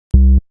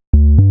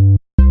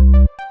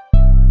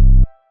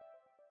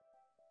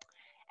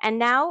And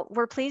now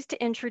we're pleased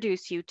to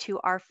introduce you to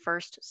our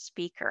first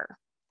speaker.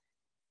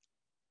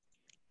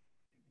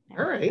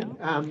 All right.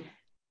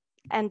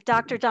 And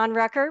Dr. Don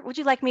Rucker, would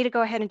you like me to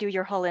go ahead and do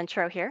your whole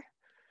intro here?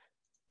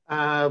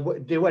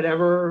 Do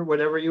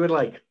whatever you would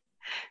like.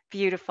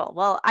 Beautiful.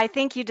 Well, I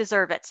think you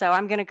deserve it, so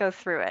I'm going to go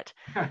through it.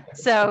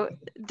 So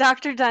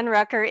Dr. Don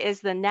Rucker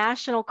is the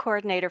National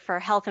Coordinator for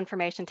Health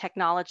Information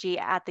Technology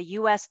at the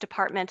U.S.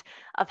 Department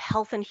of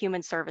Health and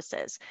Human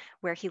Services,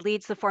 where he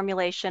leads the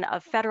formulation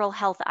of federal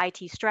health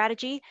IT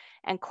strategy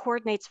and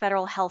coordinates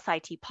federal health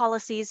IT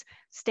policies,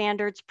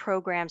 standards,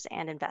 programs,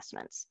 and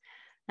investments.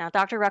 Now,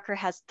 Dr. Rucker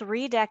has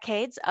 3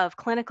 decades of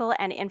clinical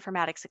and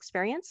informatics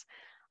experience.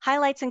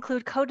 Highlights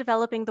include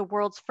co-developing the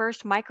world's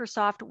first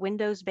Microsoft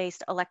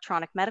Windows-based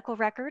electronic medical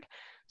record,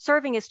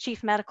 serving as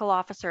chief medical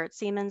officer at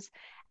Siemens,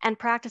 and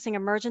practicing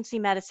emergency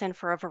medicine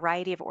for a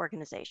variety of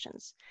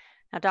organizations.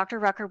 Now, Dr.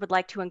 Rucker would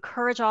like to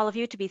encourage all of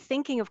you to be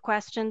thinking of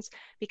questions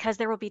because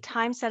there will be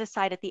time set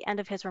aside at the end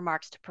of his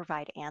remarks to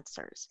provide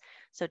answers.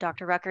 So,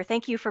 Dr. Rucker,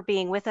 thank you for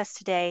being with us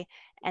today,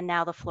 and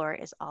now the floor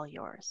is all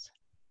yours.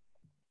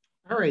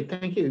 All right,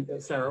 thank you,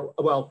 Sarah.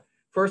 Well,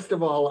 first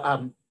of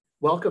all,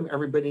 welcome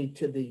everybody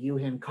to the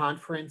UHIN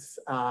conference.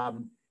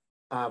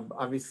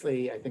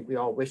 Obviously, I think we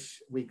all wish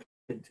we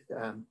could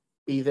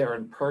be there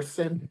in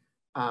person.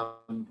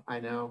 I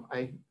know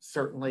I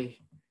certainly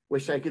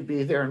wish I could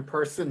be there in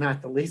person,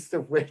 not the least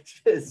of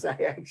which is I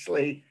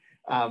actually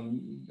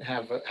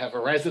have a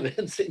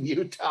residence in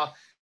Utah,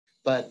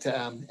 but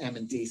am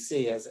in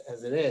DC as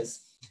it is.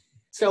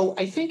 So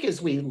I think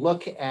as we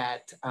look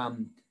at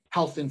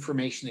health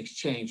information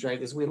exchange,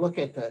 right, as we look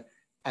at the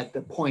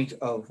point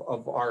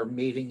of our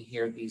meeting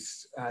here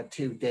these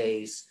 2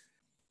 days,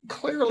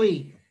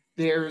 clearly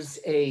there's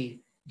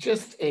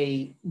just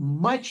a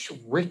much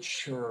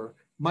richer,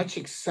 much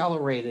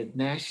accelerated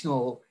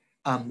national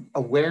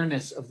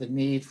awareness of the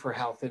need for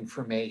health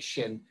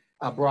information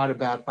brought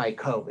about by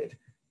COVID.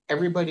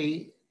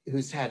 Everybody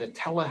who's had a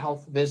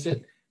telehealth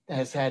visit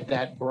has had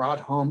that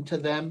brought home to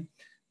them.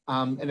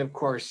 And of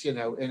course, in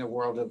a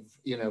world of,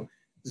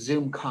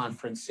 Zoom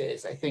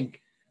conferences, I think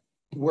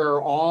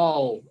we're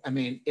all,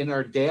 in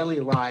our daily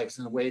lives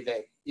in a way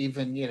that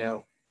even,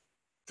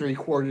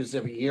 3/4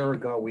 of a year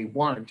ago we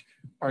weren't,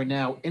 are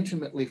now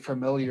intimately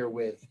familiar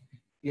with,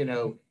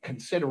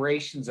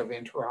 considerations of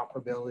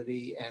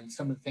interoperability and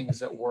some of the things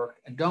that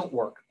work and don't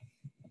work.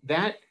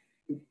 That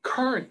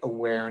current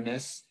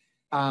awareness,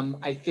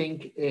 I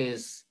think,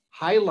 is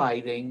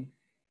highlighting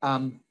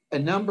a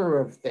number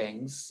of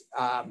things.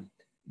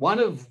 One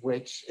of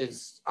which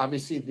is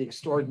obviously the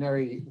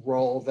extraordinary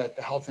role that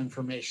the health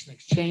information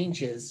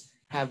exchanges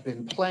have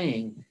been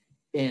playing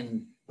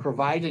in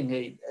providing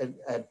a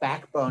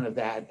backbone of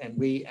that. And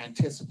we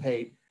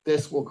anticipate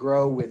this will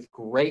grow with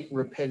great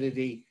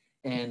rapidity.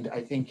 And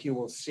I think you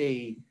will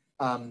see,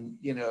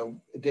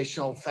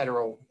 additional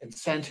federal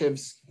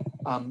incentives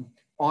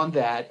on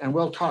that. And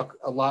we'll talk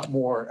a lot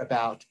more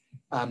about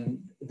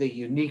the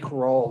unique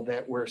role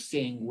that we're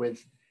seeing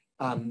with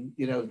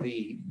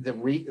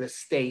the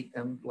state,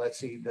 and let's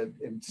see,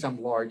 in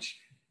some large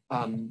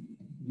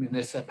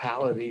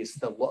municipalities,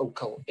 the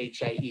local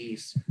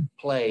HIEs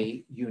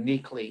play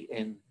uniquely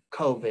in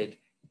COVID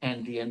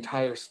and the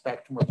entire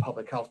spectrum of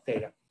public health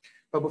data.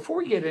 But before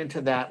we get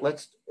into that,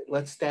 let's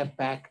step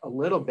back a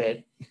little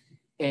bit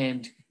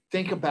and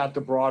think about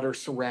the broader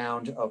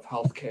surround of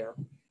healthcare.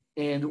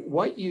 And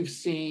what you've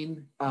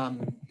seen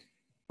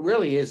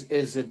really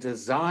is a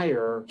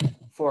desire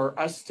for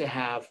us to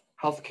have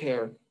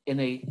healthcare in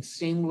a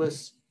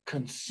seamless,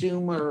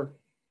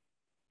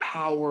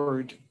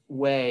 consumer-powered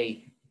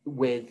way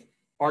with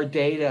our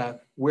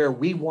data where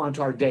we want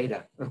our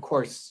data. Of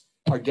course,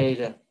 our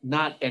data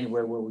not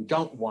anywhere where we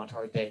don't want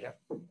our data.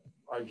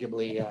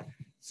 Arguably,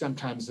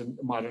 sometimes in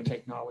modern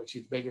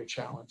technology, the bigger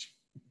challenge.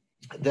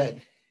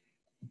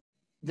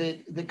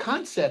 The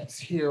concepts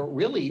here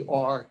really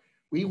are,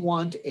 we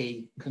want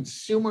a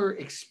consumer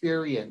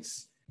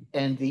experience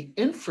and the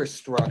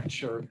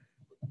infrastructure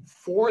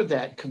for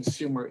that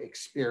consumer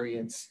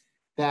experience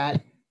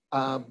that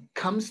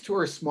comes to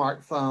our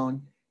smartphone,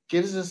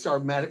 gives us our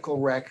medical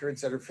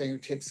records at our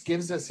fingertips,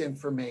 gives us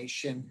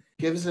information,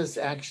 gives us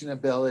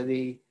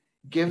actionability,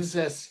 gives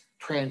us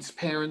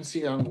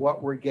transparency on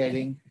what we're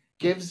getting,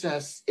 gives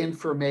us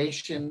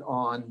information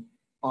on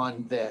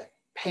the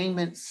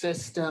payment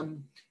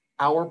system,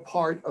 our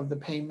part of the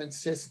payment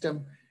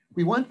system.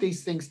 We want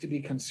these things to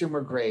be consumer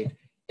grade.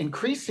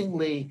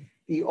 Increasingly,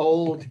 the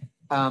old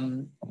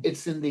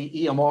it's in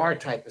the EMR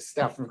type of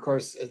stuff. And of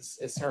course, as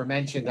Sarah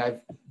mentioned,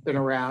 I've been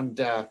around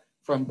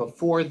from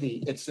before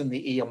it's in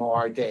the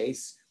EMR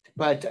days.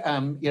 But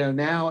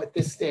now at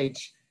this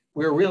stage,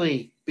 we're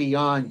really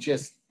beyond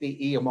just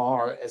the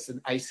EMR as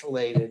an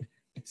isolated,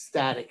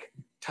 static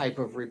type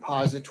of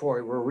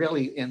repository. We're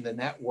really in the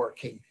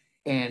networking.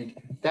 And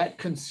that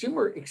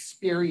consumer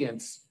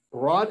experience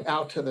brought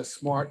out to the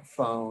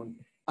smartphone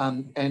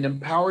and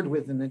empowered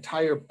with an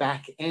entire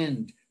back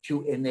end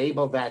to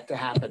enable that to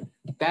happen.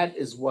 That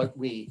is what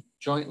we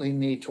jointly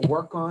need to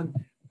work on.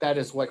 That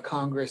is what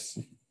Congress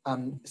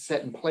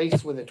set in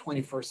place with the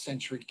 21st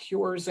Century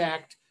Cures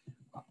Act.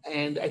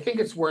 And I think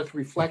it's worth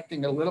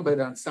reflecting a little bit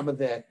on some of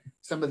the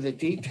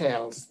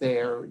details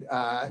there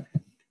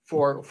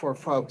for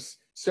folks.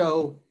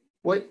 So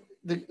what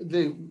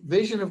the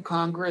vision of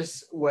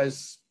Congress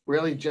was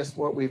really just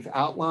what we've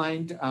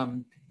outlined.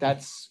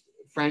 That's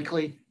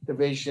frankly the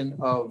vision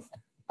of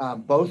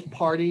both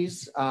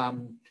parties.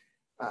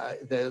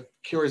 The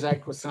Cures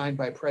Act was signed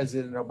by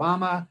President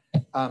Obama.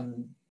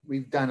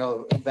 We've done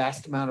a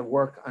vast amount of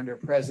work under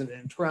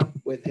President Trump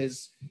with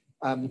his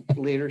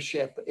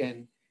leadership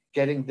in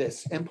getting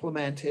this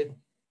implemented.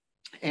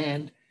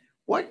 And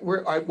what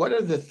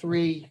are the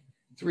three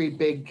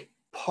big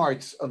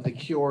parts of the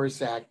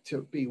Cures Act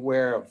to be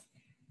aware of?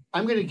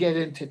 I'm going to get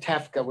into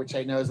TEFCA, which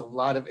I know is a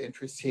lot of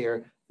interest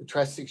here, the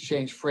Trust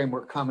Exchange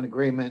Framework Common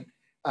Agreement,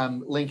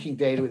 linking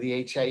data with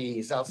the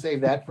HIEs. I'll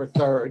save that for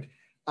third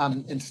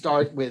and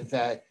start with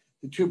the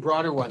two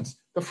broader ones.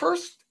 The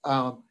first,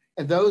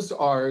 and those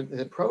are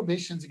the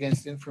prohibitions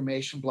against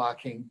information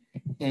blocking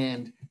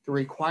and the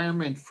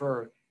requirement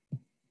for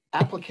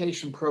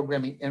application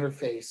programming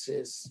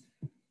interfaces,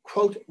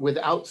 quote,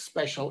 without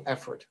special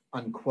effort,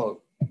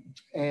 unquote.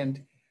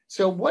 And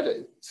so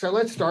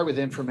let's start with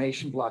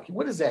information blocking.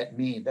 What does that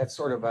mean? That's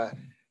sort of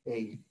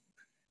a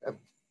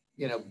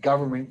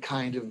government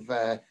kind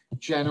of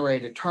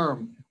generated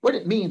term. What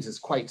it means is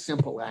quite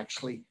simple,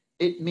 actually.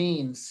 It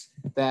means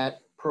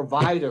that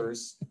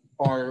providers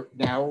are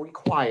now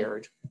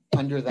required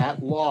under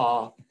that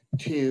law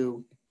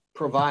to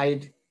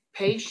provide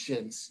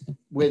patients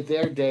with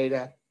their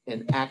data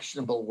in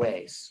actionable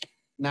ways,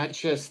 not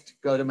just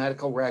go to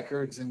medical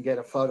records and get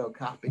a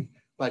photocopy,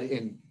 but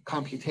in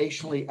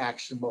computationally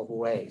actionable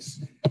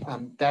ways.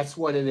 That's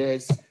what it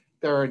is.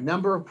 There are a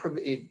number of,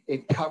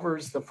 it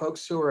covers the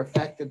folks who are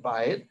affected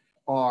by it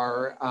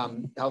are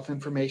health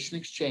information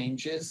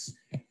exchanges,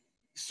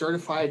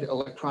 certified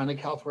electronic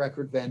health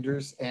record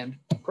vendors, and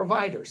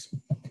providers.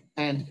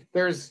 And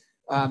there's,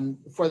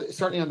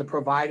 certainly on the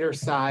provider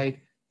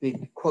side, the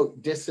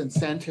quote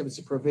disincentives,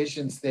 the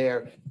provisions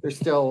there's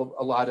still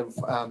a lot of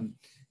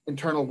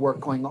internal work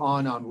going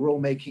on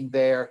rulemaking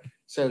there.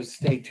 So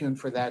stay tuned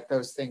for that.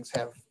 Those things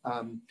have,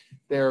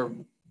 they're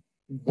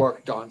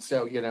worked on.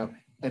 So,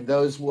 and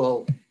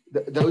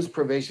those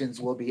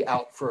provisions will be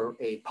out for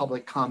a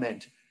public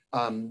comment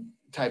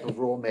type of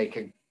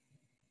rulemaking.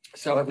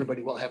 So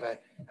everybody will have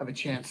a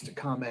chance to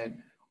comment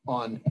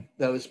on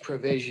those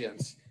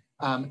provisions.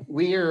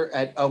 We are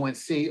at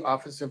ONC,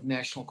 Office of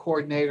National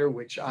Coordinator,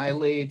 which I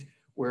lead.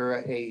 We're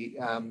a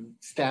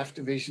staff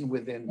division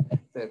within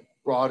the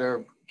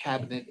broader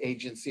Cabinet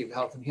Agency of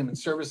Health and Human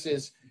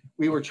Services.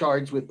 We were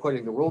charged with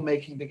putting the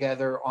rulemaking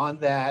together on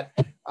that.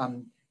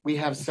 We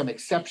have some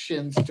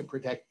exceptions to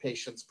protect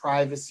patients'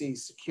 privacy,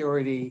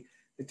 security,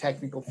 the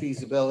technical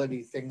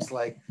feasibility, things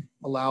like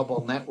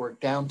allowable network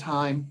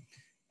downtime.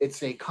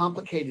 It's a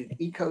complicated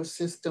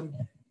ecosystem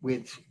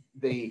with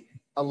the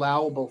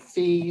allowable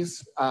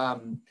fees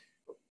and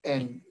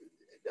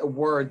a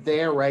word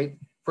there, right?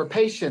 For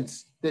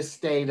patients, this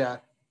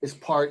data is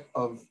part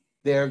of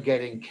their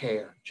getting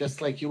care,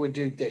 just like you would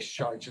do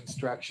discharge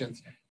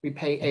instructions. We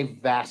pay a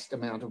vast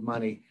amount of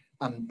money,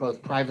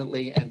 both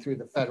privately and through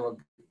the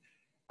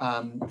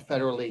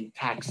federally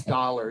taxed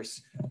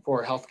dollars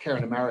for healthcare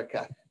in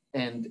America.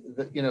 And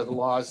the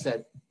laws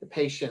that the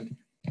patient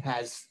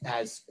has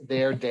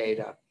their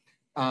data.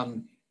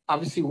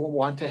 Obviously, we'll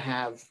want to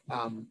have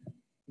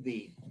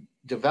the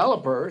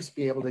developers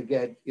be able to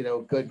get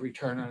good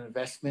return on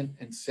investment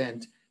and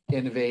send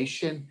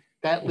innovation.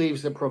 That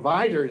leaves the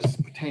providers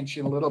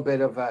potentially a little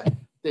bit of a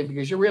thing,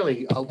 because you're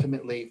really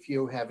ultimately, if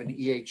you have an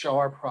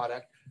EHR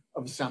product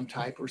of some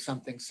type or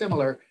something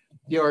similar,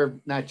 you're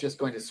not just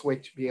going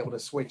to be able to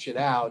switch it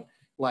out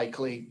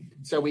likely.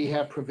 So we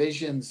have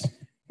provisions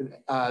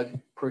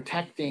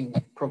protecting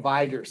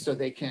providers so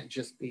they can't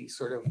just be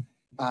sort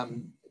of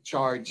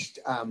charged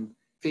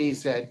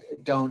fees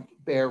that don't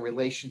bear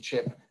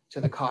relationship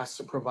to the costs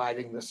of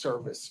providing the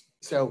service.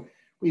 So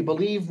we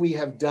believe we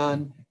have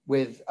done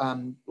with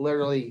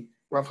literally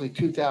roughly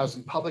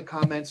 2,000 public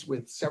comments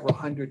with several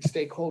hundred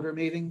stakeholder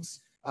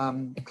meetings,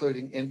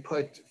 including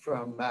input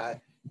from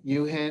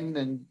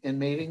UHIN and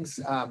meetings.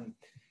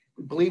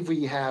 We believe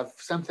we have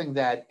something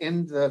that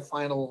in the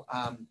final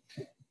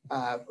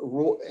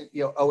rule,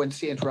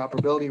 ONC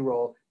interoperability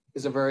rule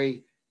is a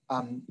very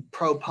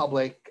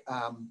pro-public,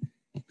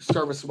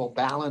 serviceable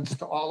balance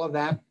to all of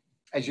that.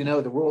 As you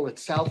know, the rule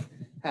itself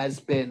has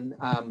been,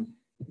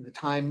 the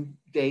time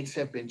dates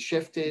have been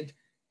shifted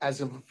as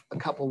of a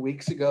couple of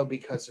weeks ago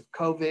because of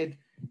COVID.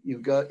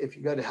 If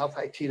you go to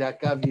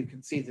healthit.gov, you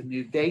can see the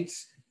new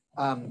dates.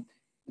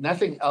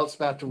 Nothing else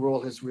about the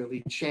rule has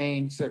really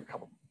changed. There are a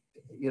couple,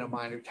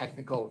 minor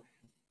technical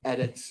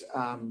edits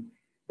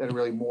that are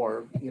really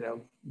more,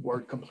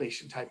 word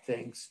completion type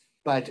things.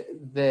 But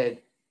the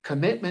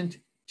commitment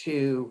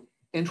to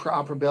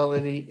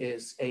interoperability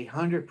is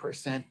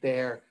 100%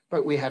 there,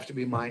 but we have to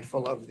be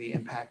mindful of the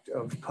impact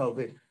of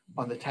COVID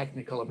on the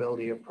technical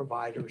ability of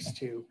providers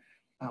to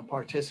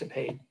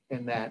participate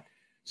in that.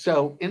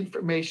 So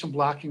information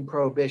blocking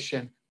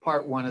prohibition,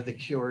 Part 1 of the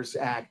Cures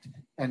Act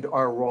and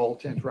our role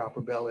to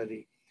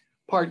interoperability.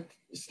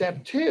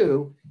 Step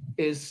 2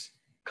 is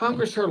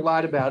Congress heard a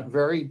lot about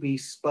very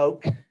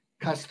bespoke,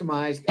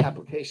 customized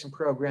application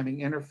programming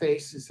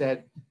interfaces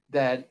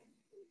that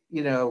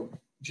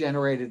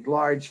generated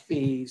large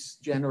fees,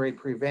 generate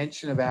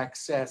prevention of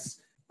access.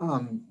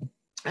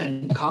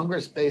 And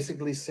Congress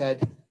basically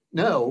said,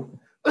 no,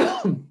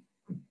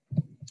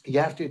 you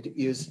have to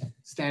use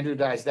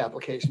standardized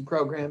application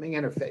programming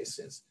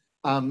interfaces.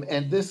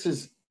 And this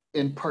is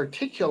in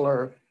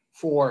particular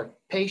for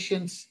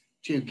patients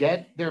to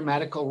get their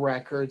medical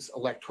records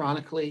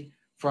electronically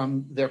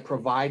from their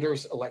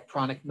provider's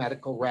electronic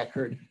medical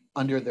record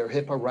under their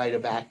HIPAA right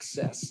of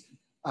access.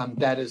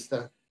 That is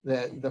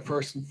the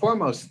first and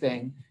foremost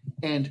thing.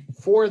 And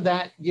for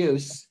that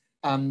use,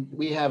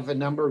 we have a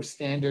number of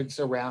standards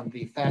around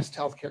the Fast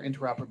Healthcare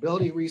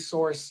Interoperability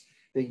Resource,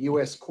 the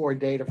US Core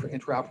Data for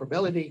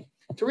Interoperability,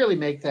 to really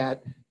make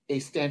that a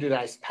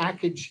standardized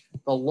package.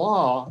 The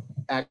law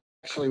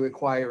actually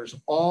requires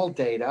all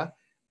data.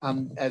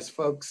 As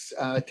folks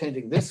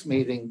attending this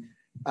meeting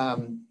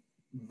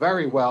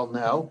very well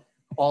know,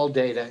 all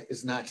data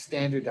is not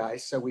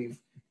standardized. So we've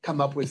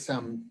come up with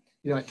some,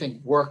 I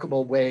think,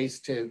 workable ways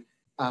to,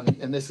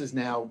 and this is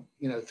now,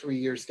 3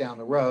 years down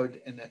the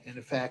road, in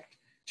effect,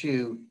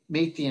 to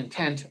meet the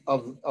intent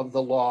of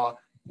the law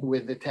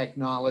with the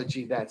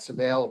technology that's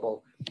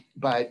available.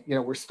 But,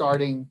 we're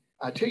starting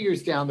 2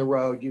 years down the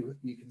road. You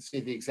can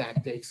see the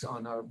exact dates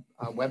on our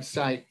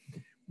website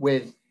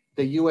with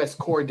the US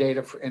Core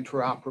Data for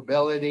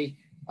Interoperability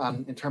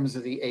in terms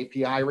of the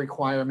API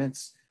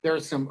requirements. There are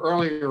some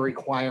earlier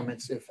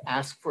requirements if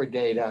asked for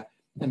data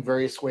and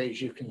various ways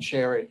you can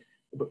share it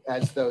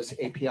as those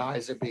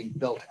APIs are being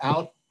built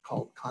out,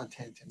 called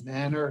content and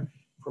manner,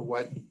 for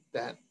what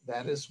that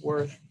is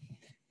worth.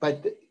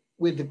 But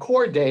with the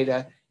core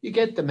data, you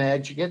get the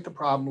meds, you get the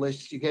problem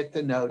lists, you get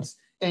the notes,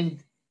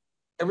 and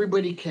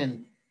everybody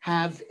can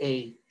have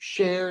a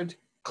shared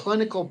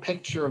clinical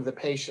picture of the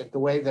patient, the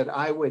way that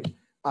I would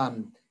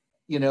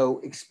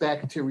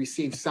expect to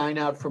receive sign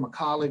out from a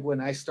colleague when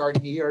I start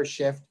an ER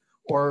shift,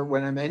 or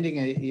when I'm ending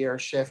an ER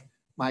shift,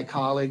 my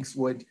colleagues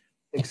would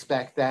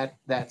expect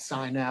that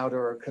sign out,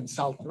 or a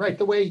consultant, right?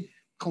 The way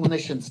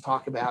clinicians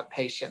talk about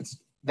patients,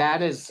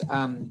 that is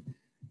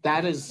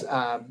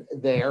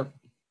there.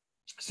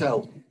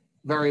 So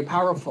very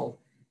powerful.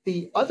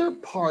 The other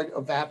part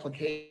of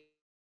application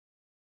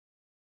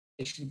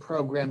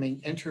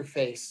programming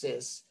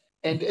interfaces,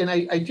 and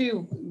I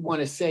do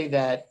want to say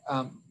that,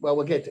 well,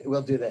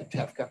 we'll do that,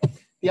 Tefka.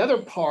 The other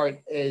part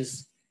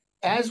is,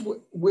 as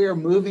we're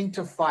moving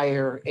to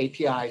FHIR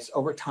APIs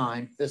over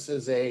time, this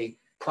is a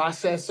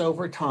process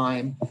over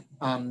time,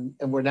 and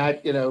we're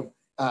not,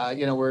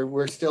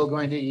 we're still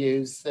going to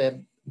use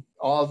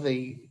all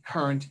the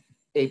current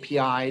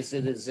APIs.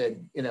 It is a,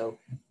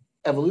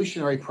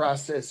 evolutionary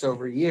process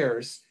over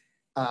years.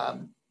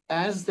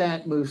 As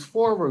that moves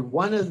forward,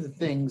 one of the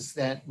things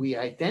that we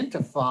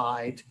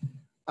identified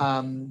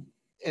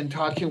in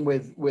talking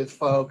with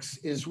folks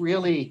is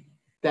really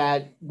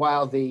that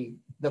while the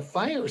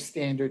FHIR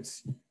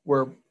standards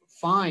were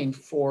fine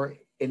for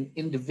an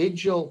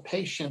individual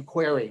patient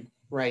query,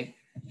 right?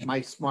 My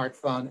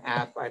smartphone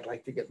app, I'd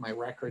like to get my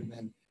record and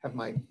then have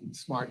my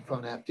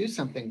smartphone app do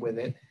something with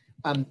it.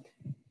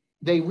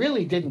 They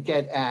really didn't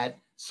get at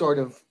sort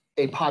of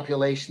a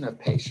population of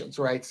patients,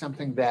 right?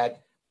 Something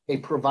that a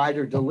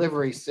provider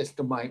delivery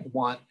system might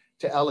want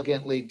to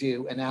elegantly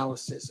do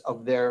analysis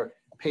of their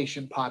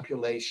patient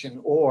population,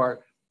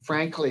 or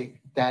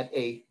frankly, that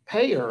a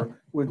payer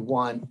would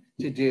want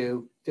to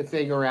do to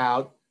figure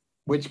out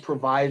which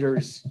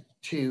providers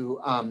to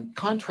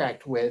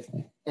contract with,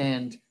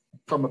 and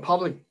from a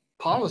public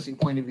policy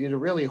point of view, to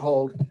really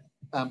hold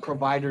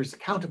providers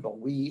accountable.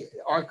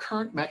 Our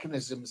current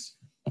mechanisms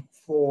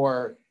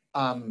for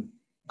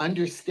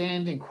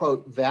understanding,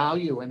 quote,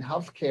 value in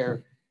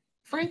healthcare,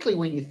 frankly,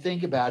 when you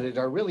think about it,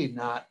 are really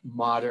not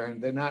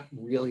modern. They're not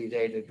really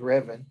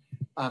data-driven.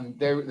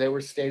 They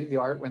were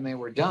state-of-the-art when they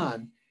were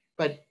done,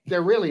 but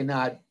they're really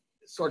not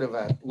sort of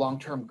a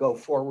long-term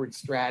go-forward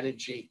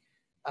strategy.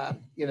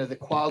 The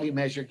quality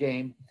measure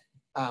game,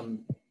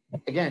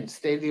 again,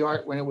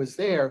 state-of-the-art when it was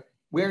there.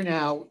 We're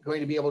now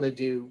going to be able to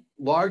do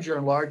larger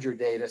and larger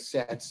data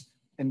sets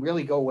and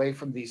really go away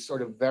from these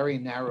sort of very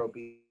narrow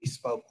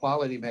bespoke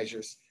quality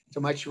measures to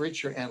much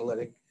richer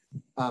analytic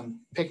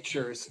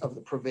pictures of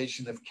the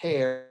provision of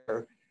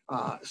care.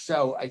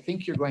 So I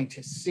think you're going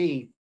to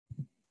see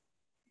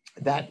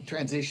that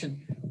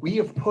transition. We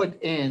have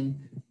put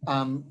in,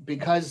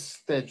 because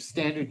the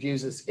standard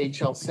uses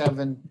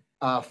HL7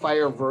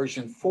 FHIR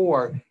version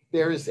 4,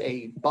 there is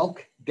a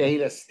bulk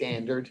data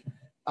standard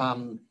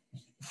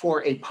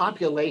for a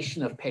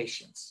population of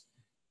patients.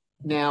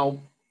 Now,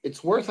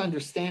 it's worth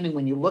understanding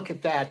when you look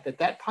at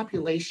that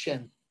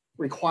population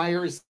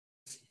requires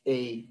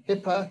a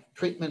HIPAA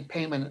treatment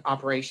payment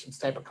operations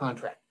type of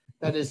contract.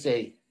 That is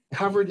a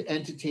covered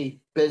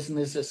entity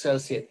business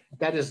associate.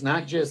 That is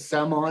not just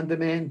some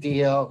on-demand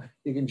deal.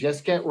 You can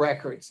just get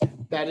records.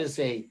 That is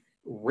a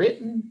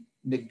written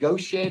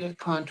negotiated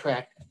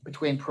contract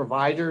between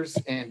providers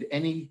and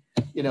any,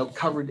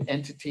 covered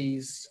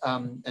entities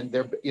and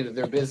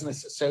their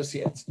business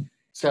associates.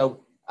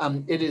 So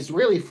it is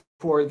really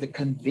for the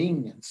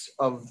convenience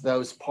of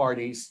those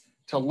parties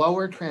to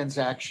lower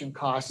transaction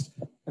costs.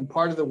 And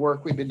part of the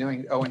work we've been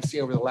doing at ONC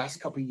over the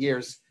last couple of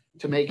years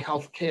to make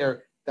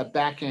healthcare, the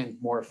back end,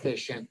 more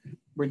efficient.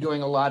 We're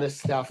doing a lot of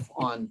stuff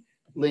on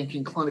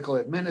linking clinical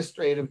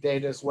administrative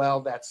data as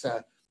well. That's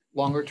a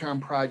longer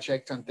term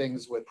project on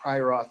things with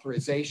prior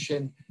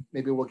authorization.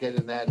 Maybe we'll get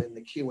in that in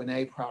the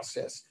Q&A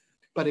process.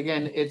 But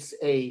again, there's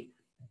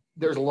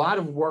a lot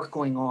of work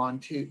going on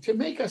to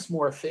make us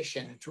more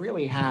efficient and to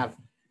really have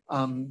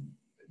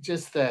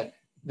just the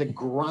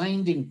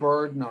grinding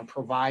burden on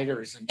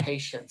providers and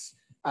patients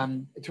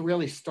to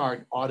really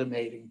start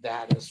automating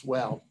that as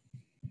well.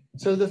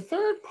 So the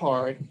third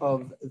part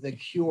of the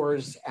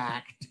Cures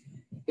Act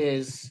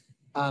is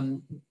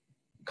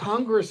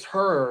Congress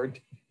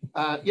heard,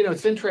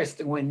 it's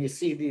interesting when you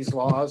see these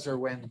laws or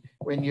when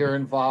you're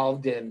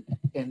involved in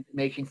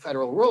making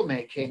federal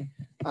rulemaking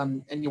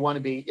and you want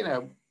to be,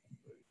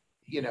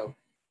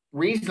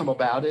 reasonable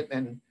about it.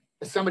 And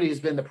as somebody who's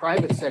been in the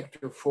private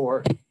sector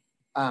for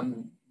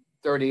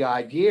 30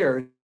 odd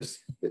years,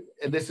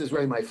 and this is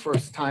really my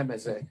first time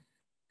as a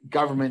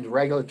government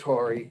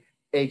regulatory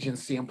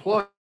agency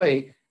employee,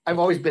 I've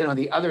always been on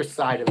the other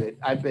side of it.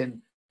 I've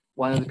been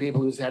one of the people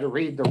who's had to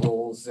read the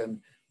rules and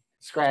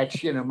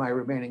scratch, my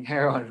remaining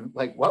hair on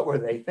like, what were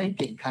they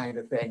thinking kind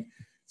of thing.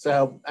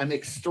 So I'm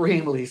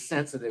extremely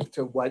sensitive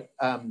to what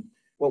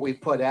we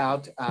put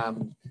out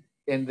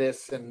in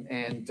this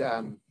and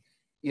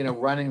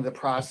running the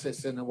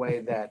process in a way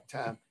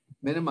that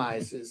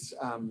minimizes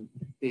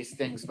these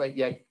things, but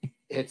yet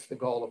hits the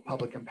goal of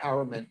public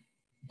empowerment.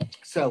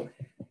 So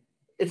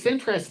it's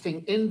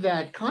interesting in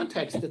that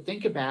context to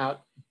think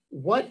about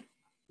what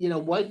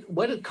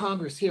did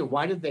Congress hear?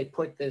 Why did they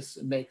put this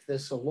and make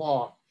this a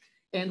law?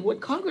 And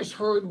what Congress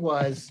heard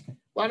was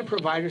a lot of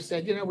providers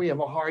said, we have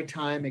a hard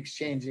time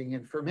exchanging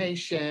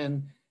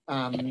information.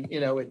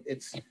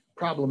 It's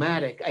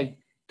problematic. I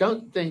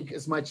don't think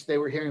as much they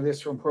were hearing this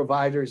from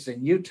providers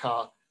in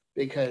Utah,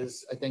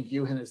 because I think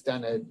Yuhan has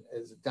done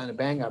a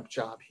bang up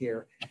job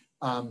here.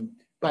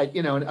 But,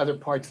 in other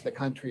parts of the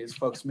country, as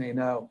folks may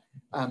know,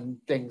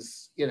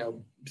 things,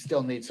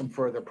 still need some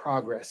further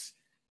progress.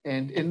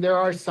 And there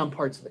are some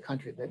parts of the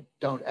country that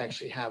don't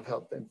actually have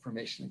health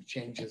information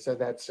exchanges. So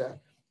that's a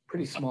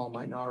pretty small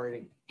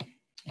minority.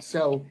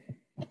 So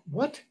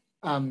what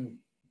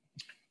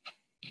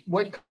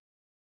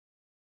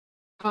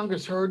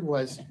Congress heard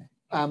was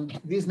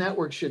these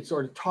networks should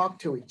sort of talk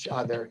to each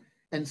other.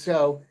 And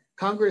so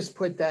Congress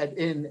put that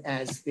in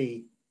as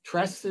the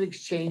Trusted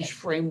Exchange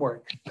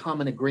Framework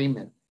Common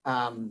Agreement.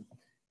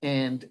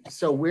 And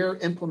so we're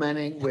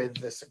implementing with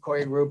the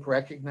Sequoia Group,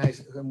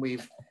 whom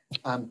we've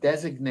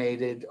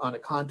designated on a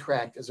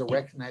contract as the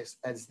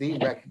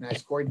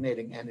recognized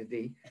coordinating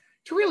entity,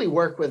 to really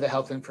work with the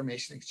health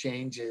information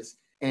exchanges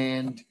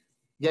and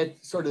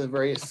get sort of the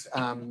various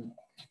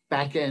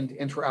back-end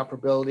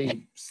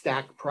interoperability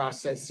stack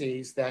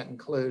processes. That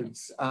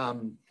includes,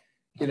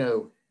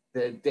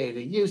 the data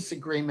use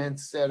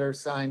agreements that are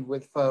signed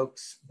with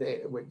folks.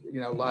 A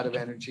lot of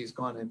energy has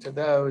gone into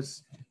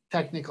those,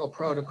 technical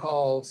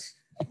protocols,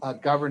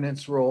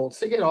 governance rules,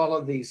 to get all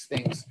of these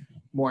things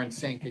more in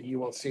sync, and you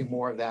will see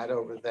more of that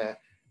over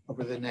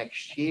the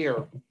next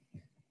year.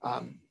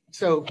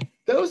 So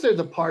those are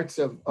the parts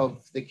of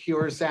the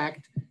Cures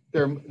Act.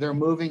 They're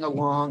moving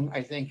along,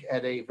 I think,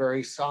 at a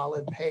very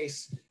solid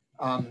pace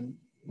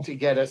to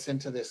get us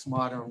into this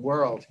modern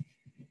world.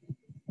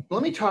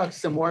 Let me talk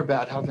some more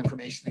about health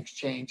information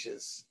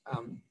exchanges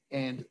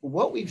and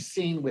what we've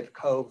seen with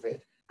COVID.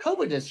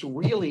 COVID has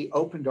really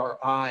opened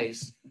our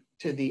eyes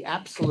to the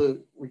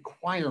absolute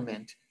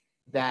requirement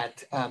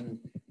that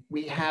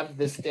we have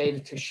this data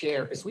to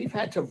share, as we've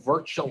had to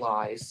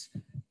virtualize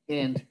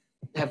and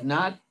have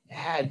not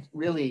had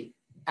really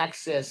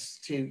access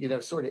to,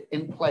 sort of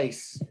in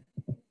place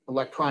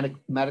electronic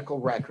medical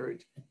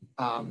record.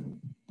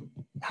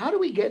 How do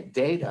we get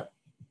data?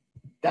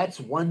 That's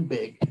one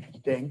big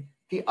thing.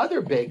 The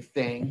other big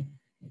thing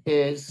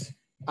is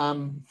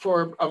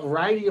for a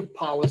variety of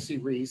policy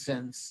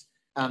reasons,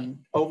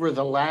 over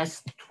the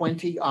last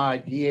 20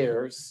 odd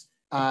years,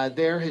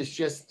 there has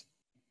just,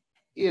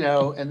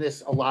 and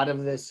a lot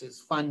of this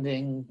is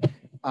funding,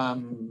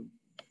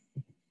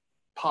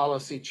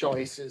 policy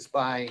choices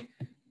by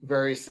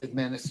various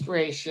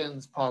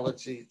administrations,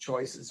 policy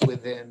choices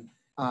within,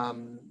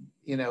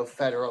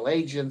 federal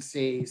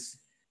agencies.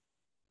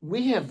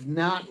 We have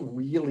not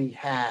really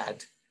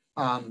had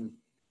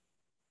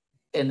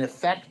an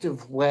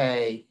effective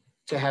way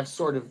to have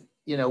sort of,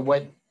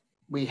 what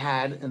we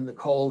had in the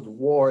Cold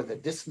War, the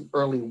distant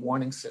early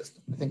warning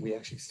system. I think we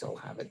actually still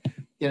have it.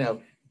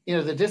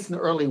 The distant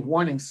early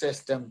warning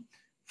system,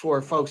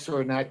 for folks who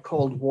are not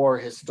Cold War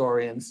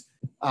historians,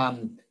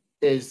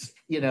 is,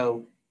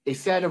 a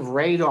set of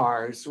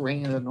radars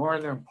ringing the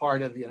northern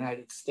part of the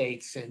United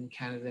States and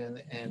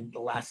Canada and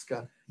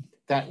Alaska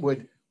that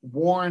would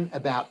warn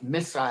about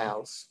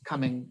missiles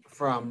coming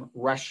from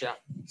Russia,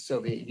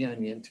 Soviet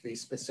Union to be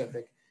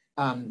specific,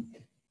 and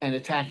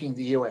attacking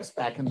the US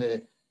back in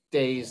the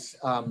days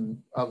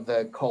of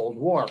the Cold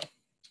War.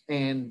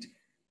 And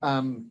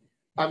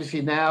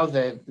obviously now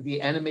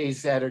the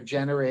enemies that are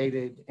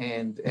generated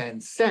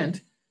and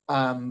sent,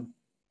 and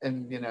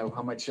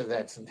how much of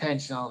that's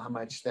intentional, how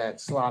much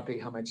that's sloppy,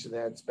 how much of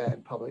that's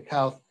bad public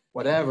health,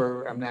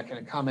 whatever. I'm not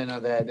going to comment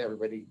on that.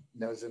 Everybody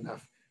knows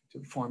enough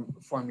to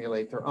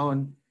formulate their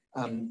own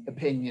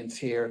opinions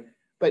here.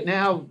 But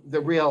now the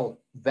real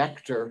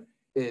vector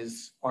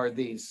are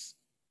these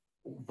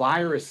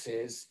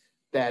viruses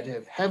that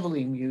have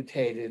heavily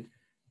mutated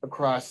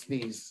across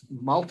these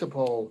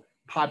multiple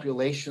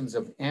populations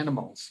of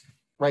animals,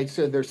 right?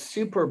 So they're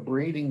super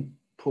breeding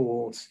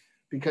pools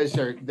because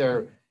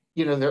they're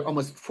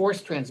almost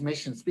forced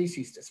transmission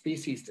species to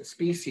species to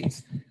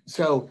species.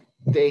 So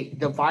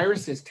the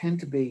viruses tend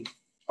to be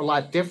a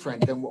lot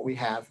different than what we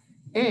have.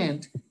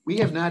 And we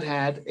have not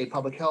had a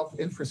public health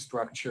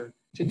infrastructure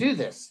to do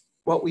this.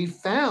 What we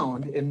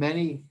found in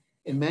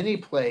many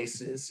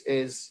places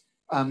is,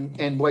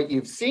 and what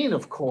you've seen,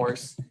 of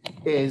course,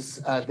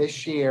 is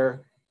this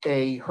year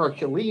a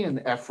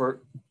Herculean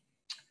effort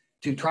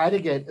to try to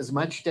get as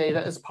much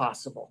data as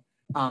possible.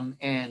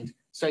 And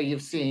so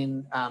you've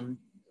seen,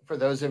 for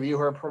those of you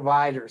who are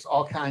providers,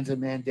 all kinds of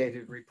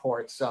mandated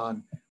reports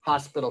on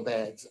hospital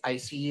beds,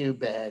 ICU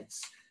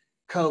beds,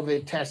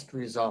 COVID test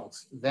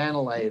results,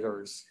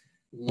 ventilators,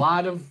 a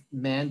lot of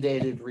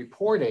mandated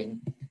reporting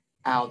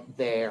out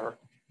there.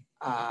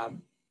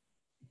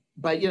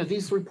 But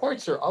these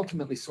reports are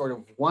ultimately sort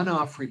of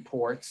one-off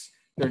reports.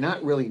 They're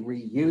not really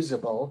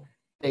reusable.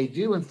 They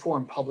do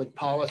inform public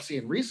policy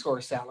and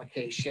resource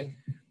allocation,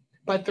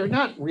 but they're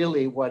not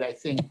really what I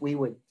think we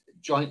would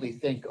jointly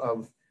think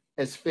of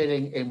as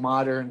fitting a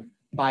modern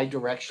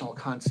bidirectional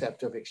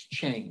concept of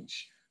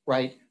exchange,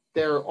 right?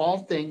 They're all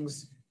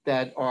things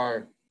that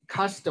are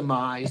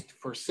customized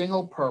for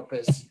single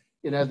purpose.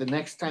 The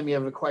next time you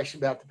have a question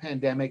about the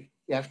pandemic,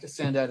 you have to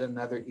send out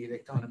another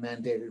edict on a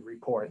mandated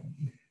report.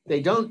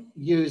 They don't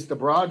use the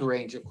broad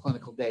range of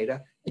clinical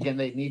data. Again,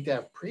 they need to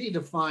have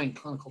predefined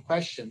clinical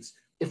questions.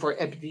 If our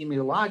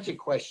epidemiologic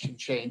question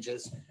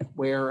changes,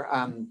 we're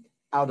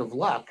out of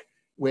luck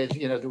with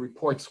the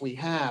reports we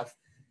have.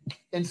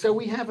 And so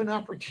we have an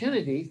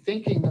opportunity,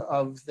 thinking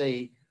of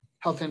the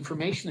health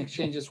information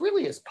exchanges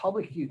really as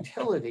public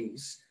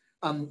utilities,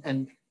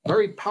 and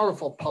very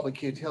powerful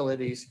public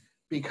utilities,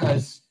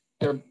 because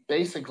they're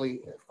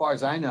basically, as far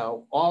as I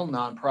know, all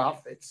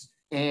nonprofits.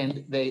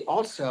 And they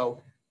also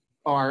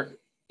are,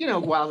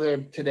 while they're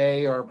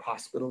today are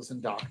hospitals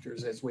and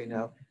doctors, as we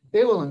know,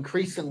 they will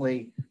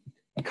increasingly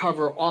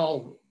cover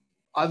all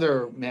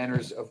other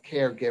manners of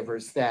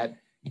caregivers that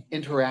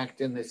interact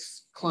in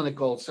this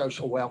clinical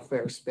social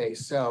welfare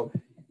space. So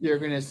you're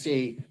going to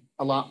see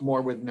a lot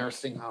more with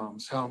nursing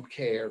homes, home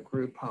care,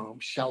 group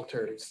homes,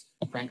 shelters,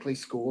 frankly,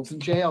 schools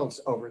and jails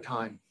over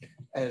time,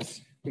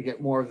 as we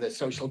get more of the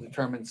social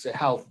determinants of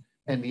health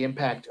and the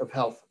impact of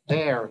health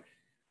there.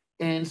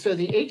 And so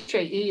the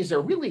HAEs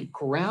are really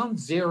ground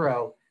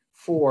zero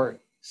for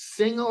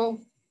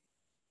single,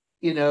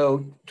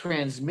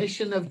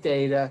 transmission of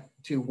data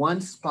to one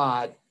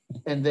spot,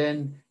 and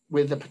then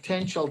with the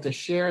potential to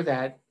share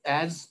that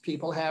as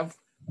people have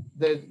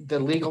the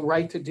legal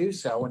right to do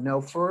so and no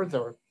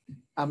further,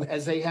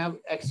 as they have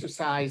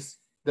exercised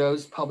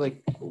those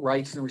public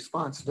rights and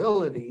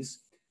responsibilities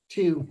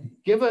to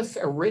give us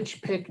a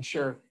rich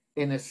picture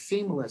in as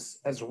seamless,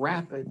 as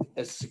rapid,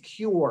 as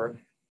secure,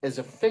 as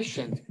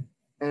efficient,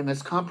 and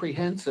as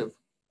comprehensive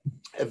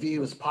a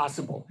view as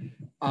possible.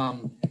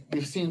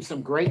 We've seen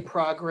some great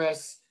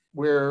progress.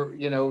 We're,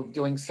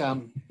 doing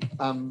some,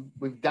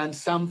 we've done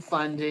some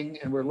funding,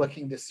 and we're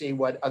looking to see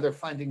what other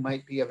funding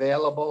might be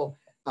available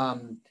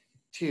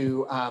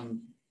to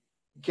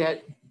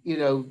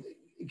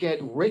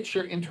get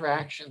richer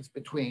interactions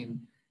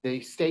between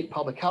the state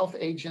public health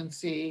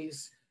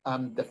agencies,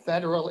 the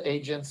federal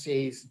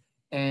agencies,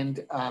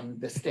 and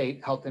the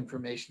state health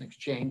information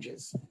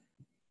exchanges.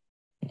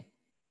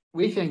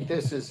 We think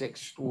this is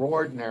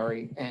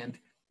extraordinary, and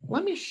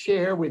let me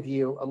share with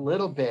you a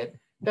little bit.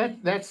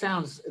 That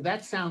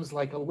sounds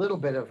like a little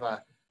bit of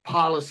a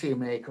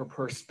policymaker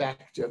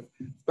perspective,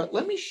 but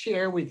let me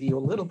share with you a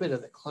little bit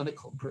of the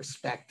clinical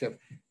perspective.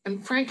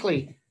 And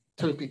frankly,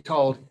 truth be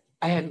told,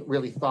 I hadn't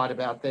really thought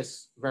about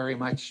this very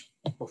much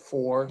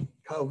before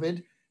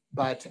COVID,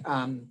 but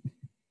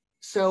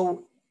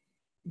so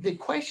the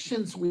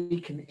questions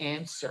we can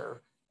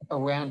answer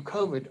around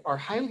COVID are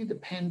highly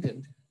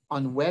dependent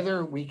on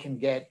whether we can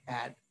get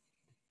at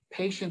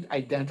patient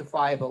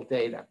identifiable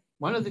data.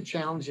 One of the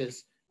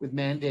challenges with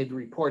mandated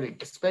reporting,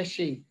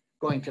 especially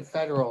going to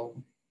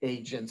federal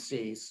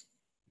agencies,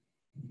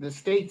 the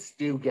states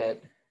do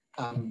get,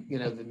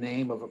 the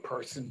name of a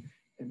person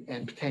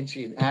and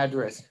potentially an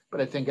address,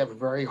 but I think have a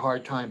very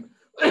hard time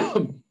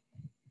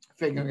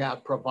figuring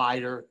out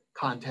provider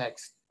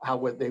context,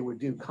 what they would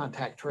do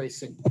contact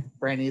tracing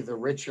for any of the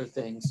richer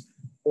things,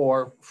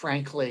 or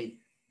frankly,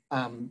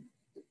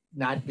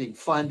 not being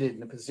funded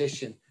in a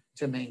position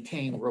to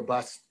maintain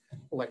robust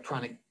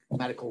electronic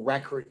medical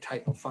record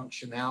type of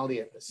functionality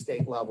at the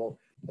state level.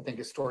 I think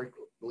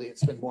historically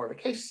it's been more of a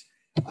case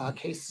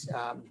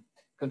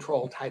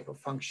control type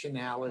of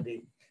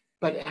functionality.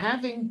 But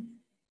having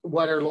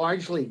what are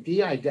largely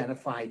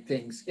de-identified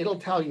things, it'll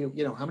tell you,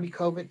 how many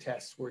COVID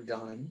tests were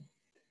done,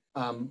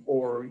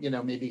 or,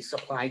 maybe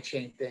supply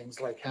chain things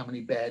like how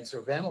many beds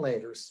or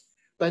ventilators.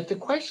 But the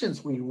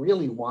questions we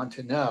really want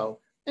to know,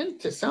 and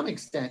to some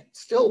extent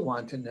still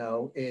want to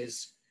know,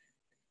 is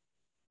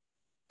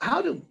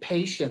how do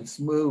patients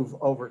move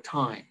over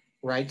time,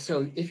 right?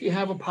 So if you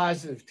have a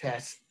positive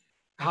test,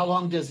 how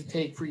long does it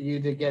take for you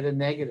to get a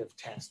negative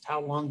test? How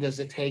long does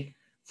it take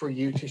for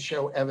you to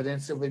show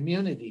evidence of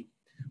immunity?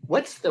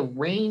 What's the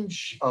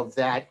range of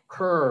that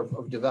curve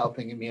of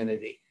developing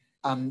immunity?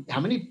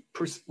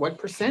 What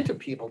percent of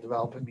people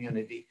develop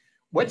immunity?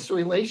 What's the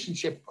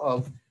relationship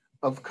of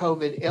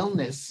COVID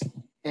illness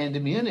and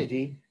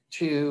immunity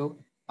to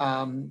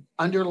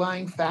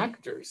underlying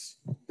factors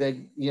that,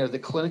 the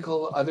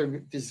clinical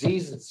other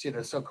diseases,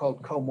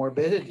 so-called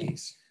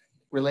comorbidities,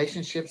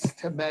 relationships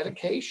to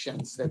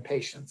medications that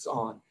patients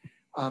on,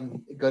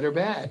 good or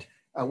bad?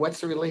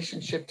 What's the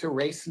relationship to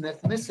race and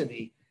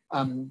ethnicity?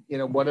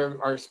 What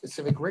are our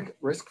specific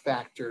risk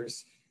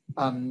factors?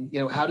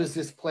 How does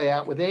this play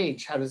out with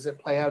age? How does it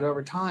play out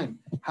over time?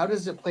 How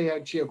does it play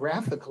out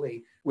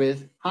geographically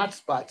with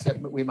hotspots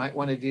that we might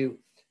want to do,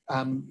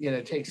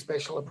 take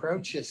special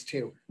approaches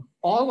to?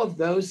 All of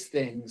those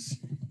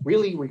things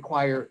really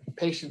require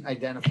patient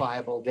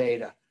identifiable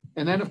data.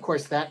 And then, of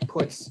course, that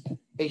puts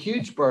a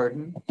huge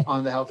burden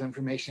on the health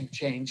information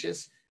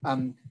exchanges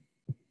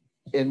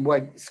in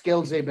what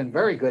skills they've been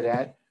very good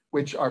at,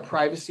 which are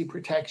privacy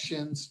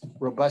protections,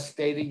 robust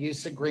data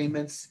use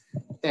agreements,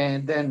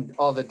 and then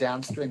all the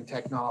downstream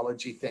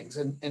technology things.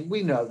 And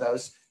we know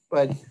those,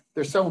 but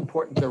they're so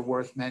important, they're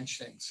worth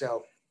mentioning.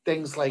 So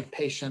things like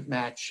patient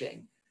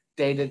matching,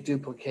 data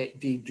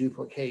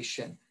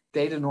deduplication,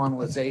 data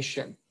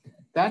normalization.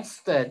 That's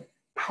that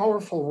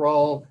powerful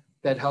role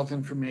that health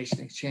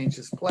information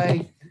exchanges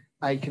play.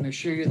 I can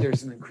assure you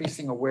there's an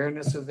increasing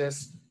awareness of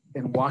this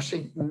in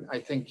Washington. I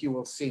think you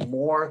will see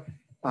more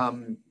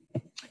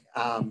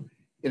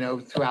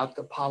throughout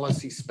the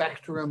policy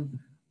spectrum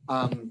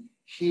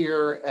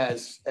here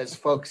as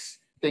folks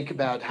think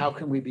about how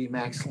can we be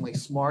maximally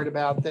smart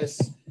about this.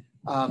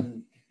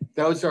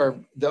 Those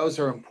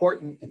are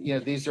important.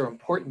 These are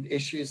important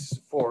issues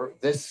for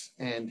this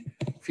and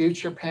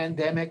future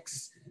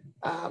pandemics.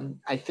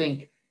 I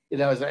think,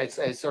 as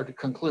I sort of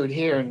conclude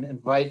here and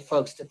invite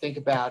folks to think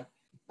about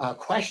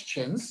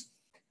questions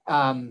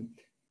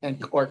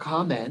or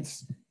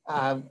comments,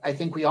 I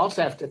think we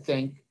also have to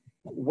think,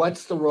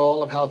 what's the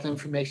role of health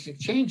information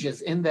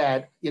exchanges in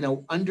that,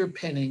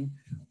 underpinning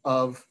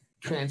of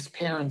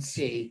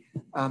transparency?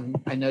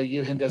 I know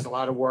UHIN does a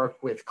lot of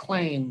work with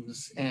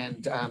claims,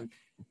 and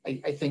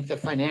I think the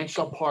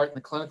financial part and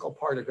the clinical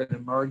part are going to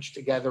merge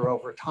together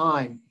over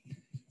time.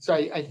 So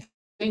I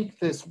think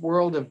this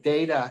world of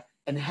data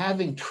and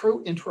having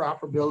true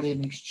interoperability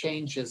and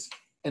exchanges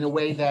in a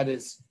way that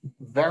is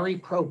very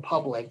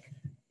pro-public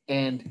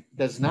and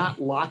does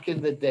not lock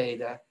in the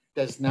data,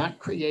 does not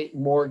create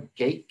more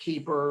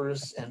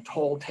gatekeepers and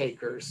toll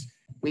takers.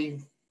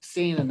 We've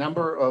seen a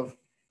number of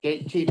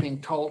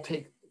gatekeeping,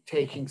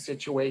 toll-taking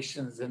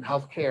situations in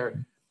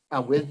healthcare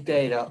with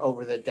data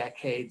over the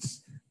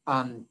decades.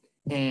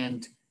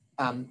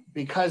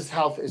 Because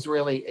health is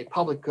really a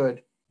public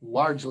good,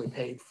 largely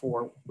paid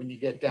for, when you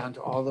get down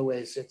to all the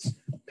ways it's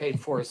paid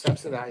for or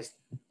subsidized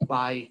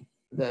by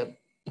the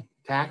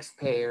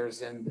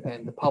taxpayers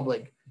and the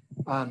public,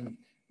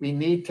 we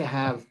need to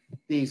have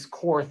these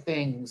core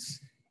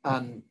things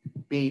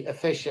be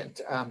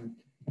efficient,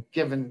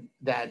 given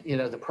that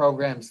the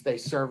programs they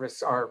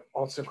service are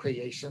also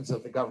creations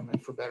of the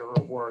government, for better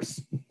or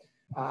worse.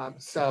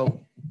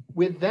 So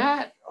with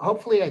that,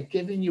 hopefully I've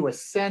given you a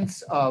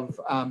sense of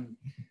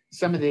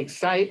some of the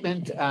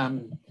excitement.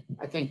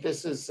 I think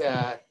this is,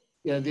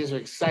 these are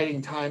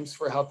exciting times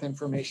for health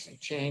information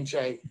exchange.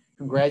 I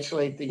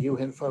congratulate the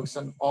UHIN folks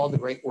on all the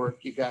great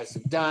work you guys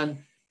have done,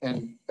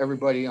 and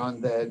everybody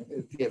on the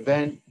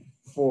event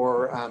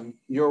for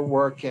your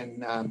work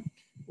and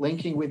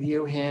linking with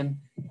UHIN.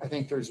 I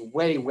think there's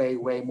way, way,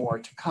 way more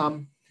to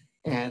come.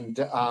 And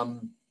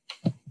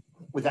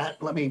with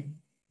that, let me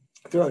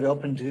throw it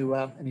open to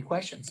any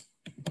questions,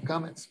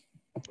 comments.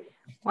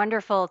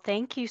 Wonderful.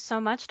 Thank you so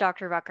much,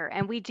 Dr. Rucker.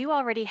 And we do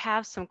already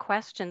have some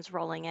questions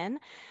rolling in.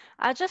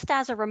 Just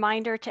as a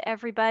reminder to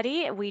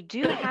everybody, we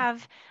do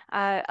have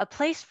a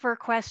place for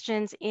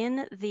questions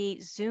in the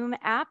Zoom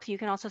app. You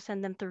can also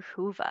send them through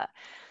Whova.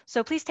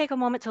 So please take a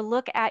moment to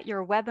look at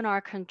your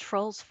webinar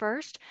controls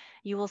first.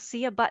 You will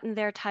see a button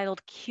there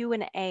titled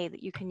Q&A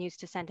that you can use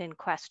to send in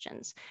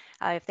questions.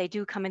 If they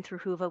do come in through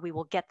Whova, we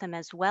will get them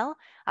as well.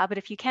 But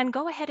if you can,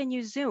 go ahead and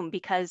use Zoom,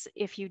 because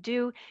if you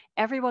do,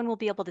 everyone will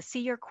be able to see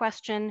your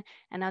question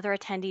and other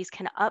attendees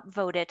can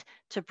upvote it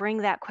to bring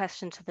that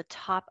question to the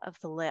top of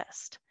the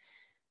list.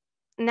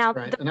 Now,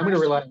 right. And I'm going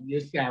to rely on you,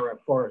 Sarah,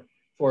 for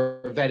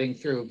vetting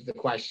through the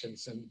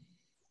questions. And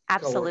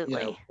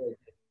Absolutely.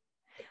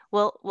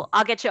 Well,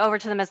 I'll get you over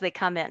to them as they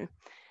come in.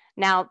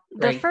 Now,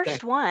 the Great.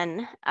 first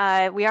one,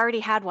 we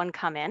already had one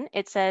come in.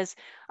 It says,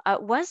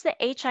 was the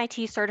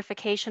HIT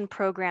certification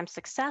program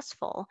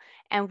successful,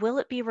 and will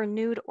it be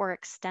renewed or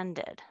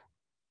extended?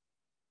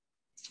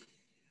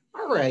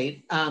 All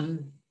right.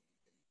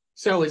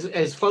 So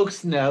as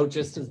folks know,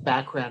 just as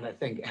background, I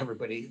think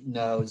everybody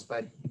knows,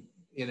 but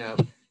you know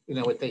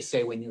what they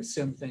say when you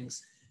assume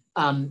things.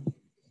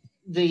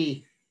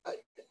 The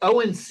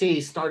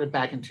ONC started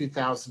back in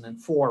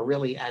 2004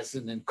 really as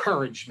an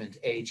encouragement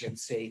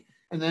agency.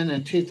 And then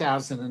in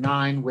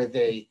 2009 with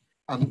a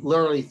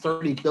literally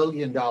 $30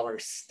 billion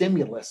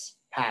stimulus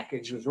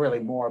package, was really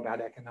more about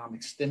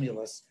economic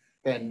stimulus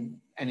than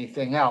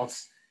anything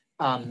else.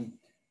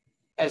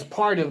 As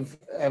part of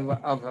an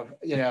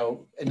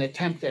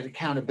attempt at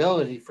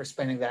accountability for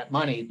spending that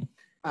money,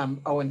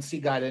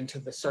 ONC got into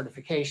the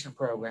certification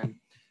program.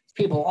 As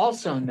people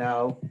also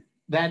know,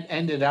 that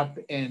ended up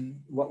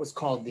in what was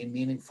called the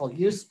Meaningful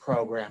Use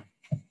Program.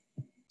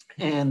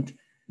 And,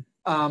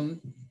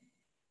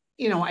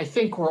 I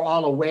think we're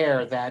all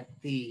aware that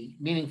the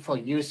Meaningful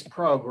Use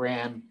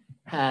Program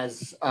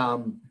has,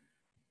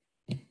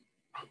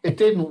 it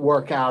didn't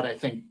work out, I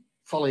think,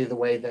 fully the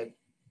way that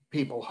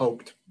people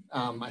hoped.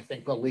 I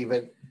think we'll leave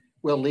it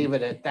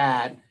at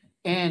that.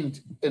 And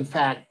in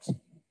fact,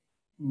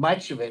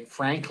 much of it,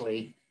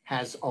 frankly,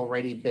 has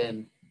already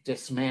been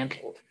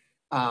dismantled.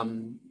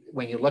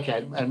 When you look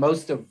at it,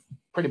 and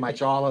pretty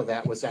much all of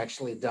that was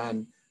actually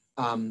done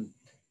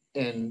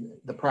in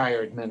the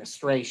prior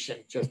administration,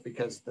 just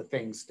because the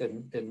things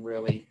didn't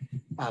really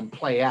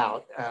play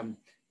out.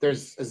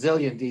 There's a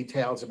zillion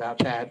details about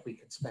that. We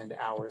could spend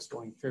hours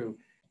going through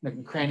nook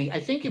and cranny. I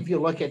think if you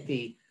look at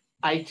the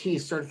IT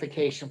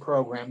certification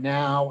program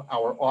now,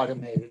 our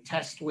automated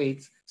test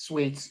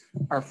suites,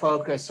 our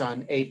focus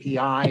on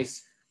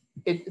APIs,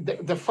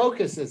 the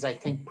focus is, I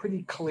think,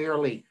 pretty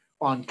clearly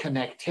on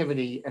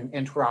connectivity and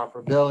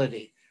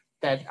interoperability.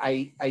 That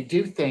I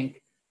do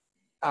think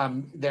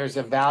there's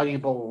a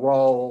valuable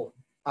role,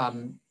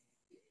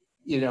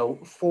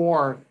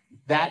 for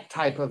that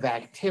type of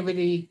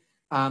activity.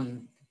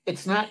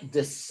 It's not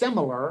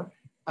dissimilar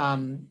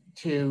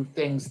to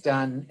things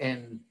done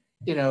in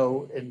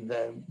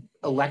the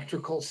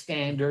electrical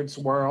standards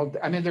world.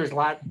 I mean, there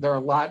are a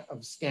lot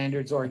of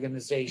standards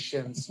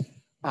organizations,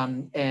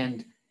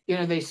 and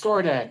they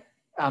sort of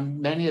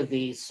many of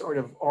these sort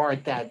of are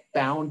at that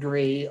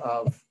boundary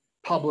of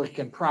public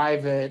and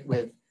private,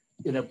 with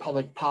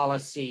public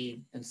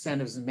policy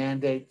incentives and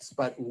mandates,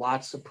 but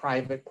lots of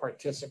private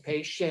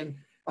participation.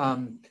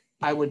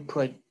 I would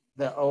put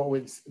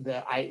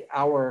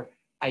our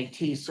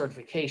IT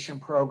certification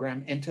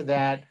program into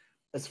that.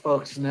 As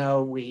folks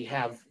know, we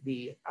have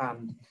the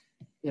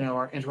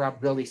our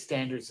interoperability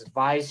standards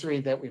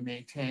advisory that we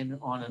maintain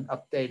on an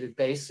updated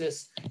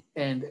basis,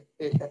 and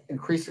it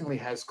increasingly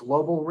has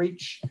global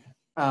reach.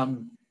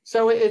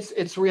 So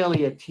it's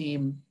really a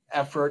team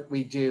effort.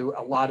 We do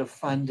a lot of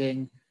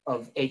funding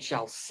of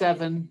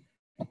HL7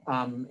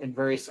 and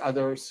various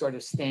other sort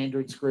of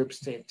standards groups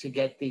to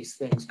get these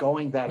things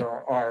going that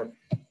are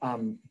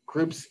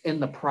groups in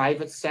the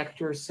private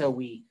sector, so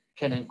we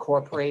can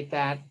incorporate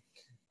that.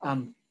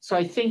 So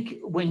I think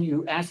when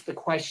you ask the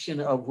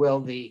question of will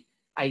the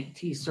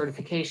IT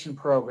certification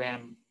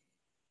program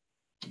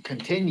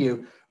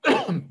continue,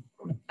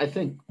 I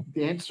think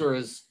the answer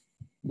is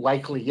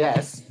likely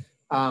yes.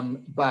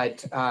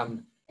 But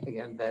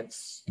again,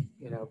 that's,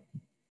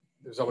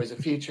 there's always a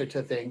future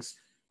to things.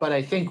 But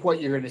I think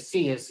what you're going to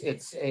see is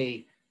it's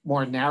a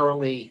more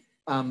narrowly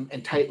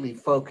and tightly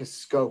focused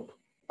scope,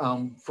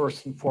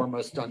 first and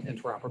foremost on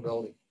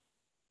interoperability.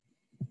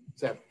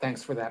 So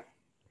thanks for that.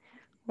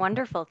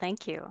 Wonderful,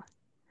 thank you.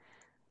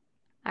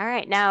 All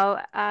right,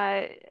 now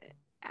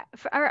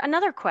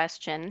another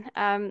question.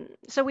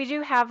 So we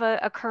do have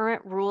a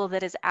current rule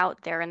that is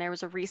out there, and there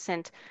was a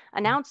recent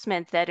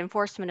announcement that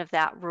enforcement of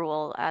that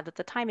rule, that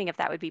the timing of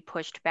that would be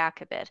pushed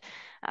back a bit.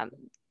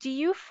 Do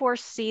you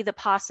foresee the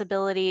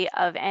possibility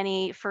of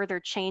any further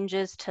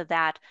changes to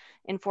that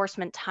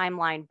enforcement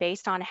timeline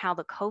based on how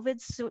the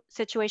COVID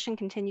situation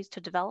continues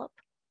to develop?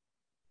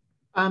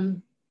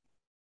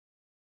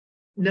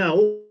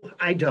 No,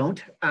 I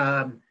don't.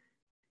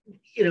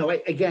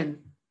 Again,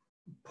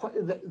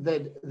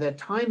 the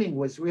timing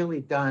was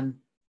really done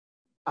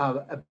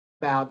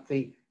about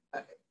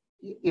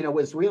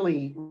was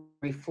really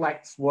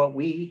reflects what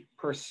we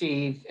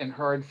perceived and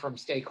heard from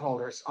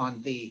stakeholders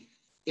on the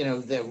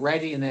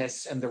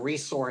readiness and the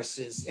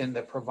resources in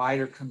the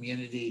provider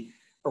community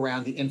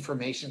around the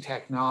information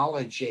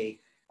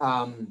technology.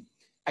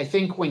 I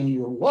think when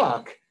you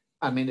look,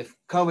 if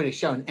COVID has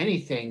shown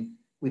anything,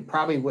 we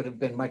probably would have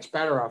been much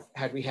better off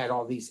had we had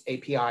all these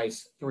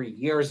APIs 3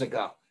 years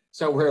ago.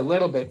 So we're a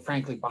little bit,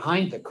 frankly,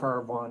 behind the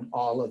curve on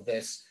all of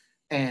this.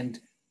 And,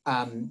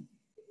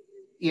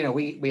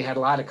 we had a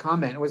lot of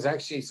comment. It was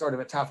actually sort of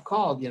a tough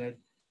call,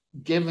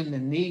 given the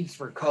needs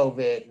for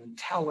COVID and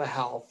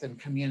telehealth and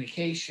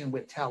communication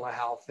with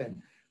telehealth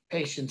and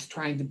patients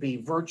trying to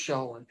be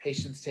virtual and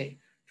patients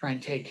trying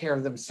to take care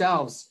of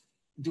themselves.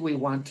 do we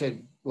want to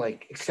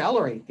like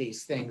accelerate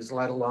these things,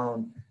 let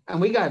alone,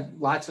 and we got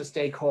lots of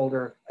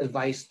stakeholder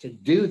advice to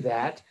do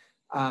that.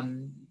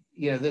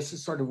 This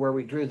is sort of where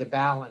we drew the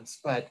balance,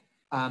 but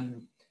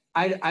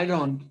I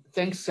don't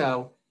think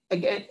so.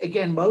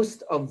 Again,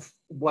 most of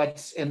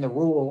what's in the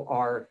rule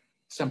are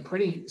some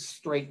pretty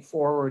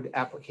straightforward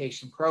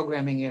application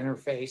programming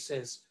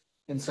interfaces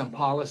and some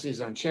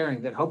policies on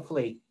sharing that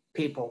hopefully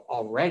people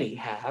already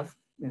have.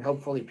 And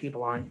hopefully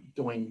people aren't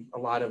doing a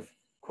lot of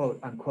quote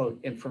unquote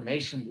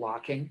information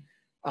blocking.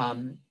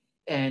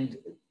 And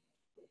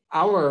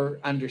our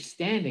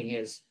understanding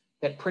is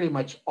that pretty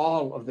much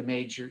all of the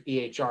major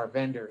EHR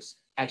vendors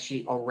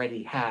actually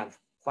already have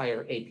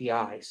FHIR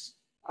APIs.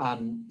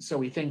 So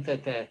we think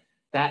that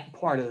that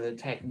part of the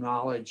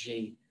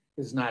technology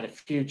is not a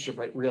future,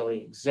 but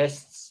really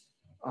exists.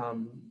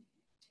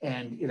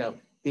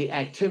 The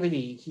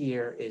activity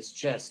here is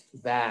just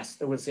vast.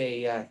 There was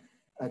a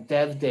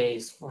Dev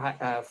Days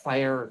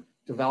FHIR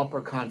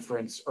developer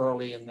conference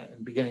early in the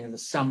beginning of the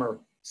summer.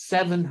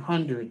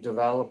 700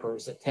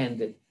 developers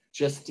attended,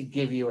 just to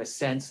give you a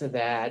sense of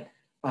that.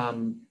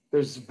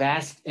 There's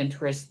vast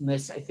interest in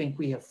this. I think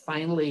we have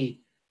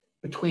finally,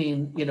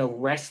 between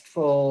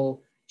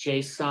RESTful,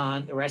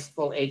 JSON, the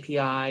RESTful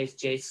APIs,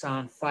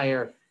 JSON,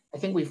 FHIR, I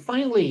think we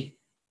finally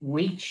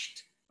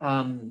reached,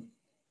 as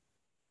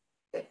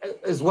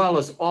well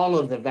as all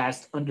of the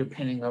vast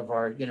underpinning of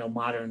our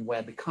modern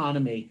web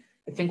economy,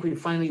 I think we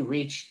finally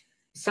reached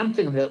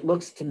something that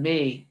looks to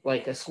me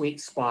like a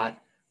sweet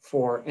spot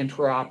for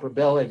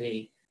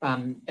interoperability.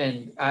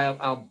 And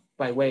I'll,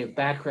 by way of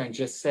background,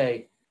 just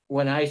say,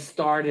 when I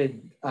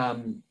started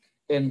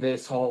in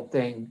this whole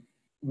thing,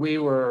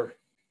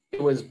 it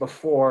was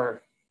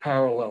before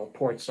parallel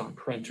ports on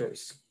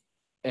printers.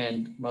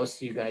 And most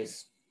of you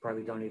guys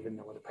probably don't even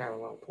know what a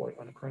parallel port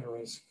on a printer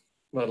is,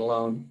 let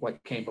alone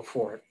what came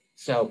before it.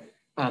 So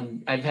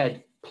I've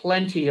had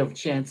plenty of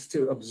chance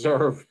to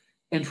observe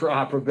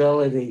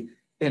interoperability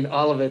in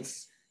all of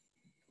its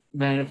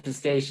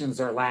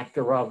manifestations or lack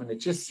thereof. And it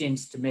just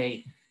seems to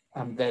me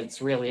that it's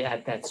really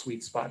at that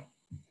sweet spot.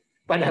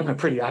 But I'm a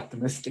pretty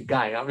optimistic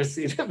guy.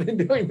 Obviously, I've been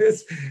doing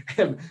this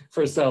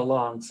for so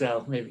long.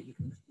 So maybe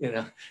you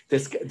can,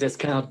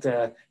 discount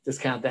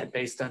that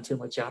based on too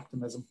much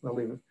optimism.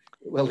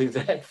 We'll leave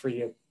that for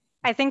you.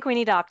 I think we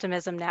need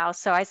optimism now,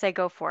 so I say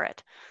go for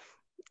it.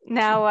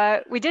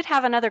 Now, we did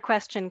have another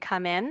question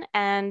come in,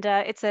 and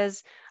it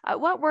says,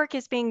 what work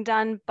is being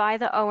done by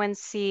the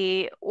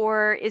ONC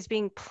or is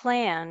being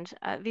planned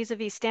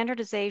vis-a-vis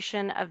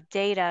standardization of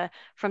data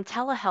from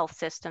telehealth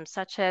systems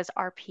such as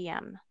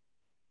RPM?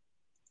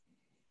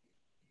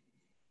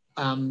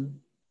 Can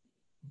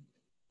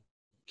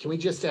we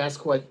just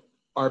ask what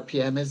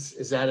RPM is?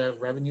 Is that a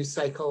revenue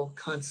cycle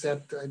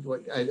concept? I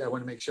want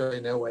to make sure I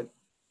know what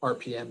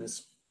RPM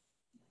is.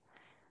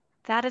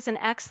 That is an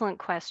excellent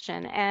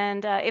question.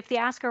 And if the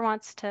asker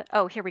wants to,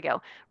 oh, here we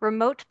go.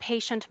 Remote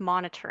patient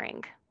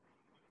monitoring.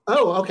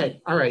 Oh,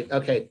 okay. All right.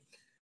 Okay.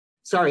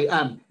 Sorry.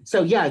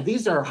 So yeah,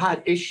 these are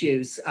hot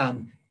issues.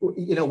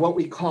 What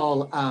we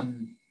call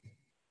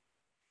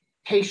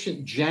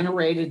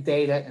patient-generated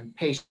data and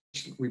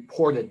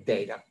patient-reported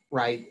data,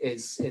 right,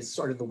 is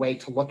sort of the way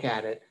to look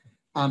at it.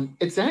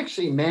 It's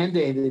actually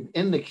mandated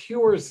in the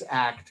Cures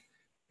Act.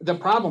 The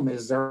problem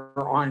is there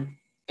aren't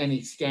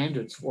any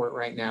standards for it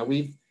right now.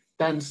 We've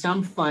done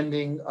some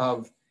funding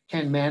of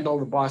Ken Mandel,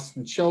 the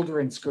Boston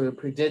Children's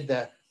Group, who did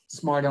the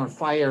Smart on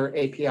FHIR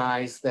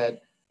APIs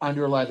that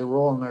underlie the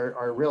rule and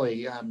are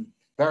really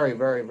very,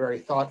 very, very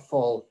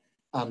thoughtful,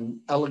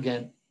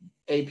 elegant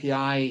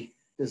API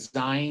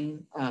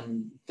design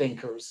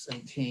thinkers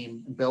and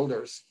team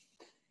builders.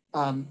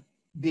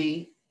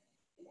 There's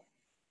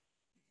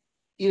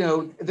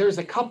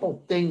a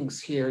couple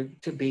things here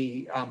to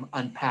be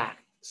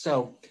unpacked.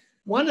 So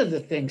one of the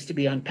things to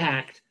be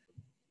unpacked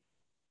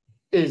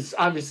is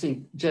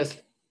obviously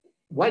just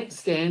what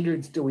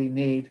standards do we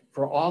need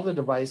for all the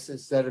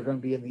devices that are going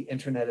to be in the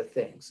Internet of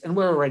Things? And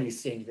we're already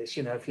seeing this.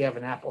 If you have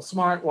an Apple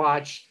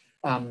smartwatch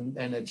and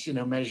it's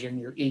measuring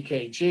your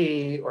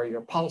EKG or your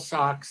pulse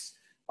ox,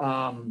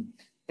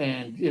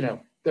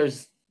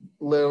 there's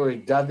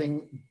literally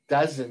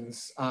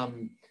dozens. I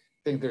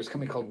think there's a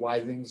company called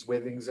Withings.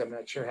 I'm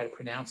not sure how to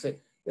pronounce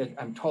it. That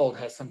I'm told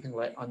has something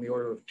like on the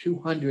order of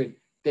 200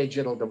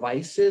 digital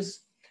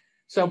devices.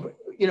 So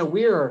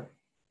we're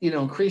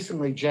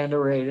increasingly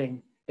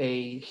generating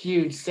a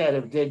huge set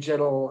of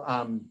digital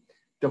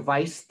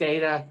device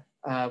data.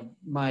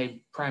 My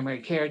primary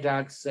care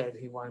doc said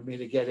he wanted me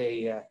to get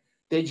a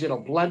digital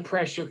blood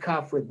pressure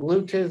cuff with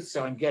Bluetooth,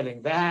 so I'm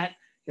getting that,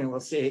 and we'll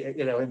see, in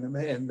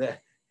the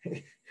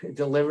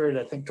delivered,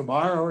 I think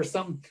tomorrow or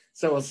something.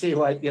 So we'll see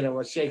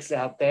what shakes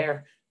out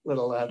there.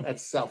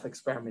 That's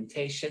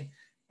self-experimentation,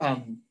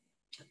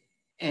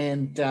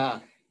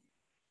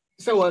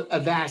 so a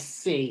vast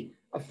sea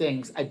of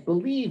things. I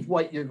believe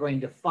what you're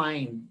going to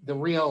find,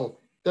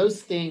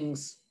 those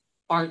things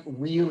aren't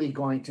really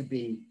going to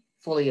be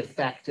fully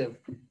effective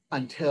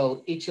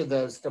until each of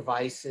those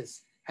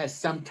devices has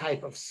some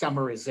type of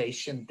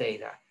summarization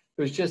data.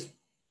 There's just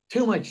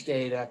too much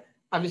data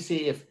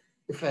obviously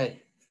if a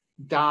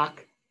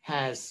doc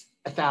has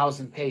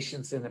 1,000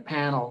 patients in a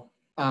panel,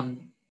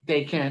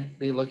 they can't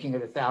be looking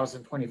at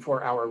 1,000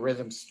 24-hour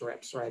rhythm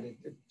strips, right?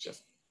 It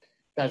just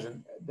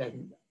doesn't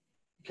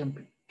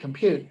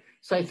compute.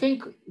 So I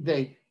think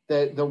the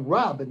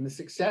rub and the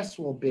success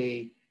will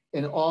be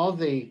in all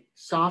the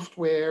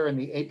software and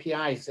the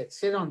APIs that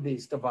sit on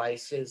these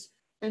devices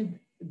and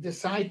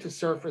decide to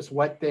surface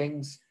what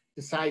things,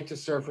 decide to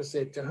surface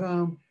it to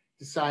whom,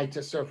 decide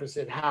to surface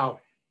it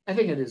how. I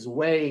think it is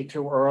way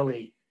too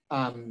early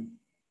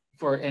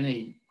for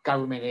any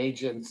government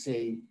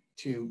agency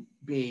to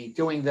be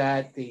doing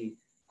that. The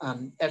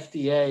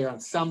FDA on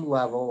some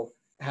level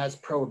has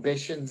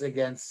prohibitions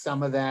against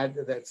some of that.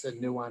 That's a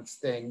nuanced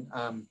thing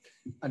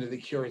under the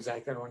Cures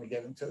Act. I don't want to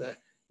get into the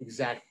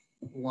exact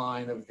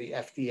line of the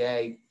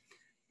FDA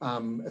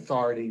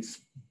authorities.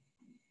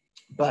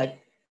 But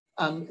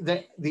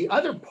the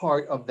other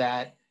part of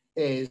that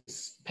is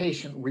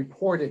patient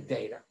reported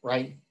data,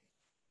 right?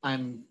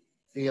 I'm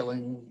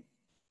feeling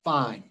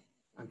fine.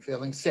 I'm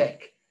feeling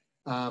sick.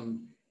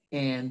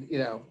 And, you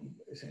know,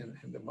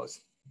 the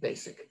most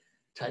basic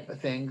type of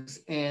things.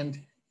 And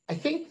I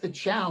think the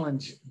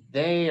challenge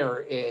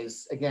there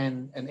is,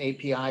 again, an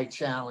API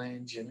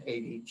challenge, an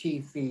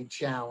ADT feed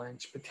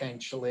challenge,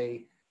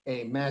 potentially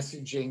a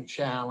messaging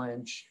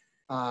challenge.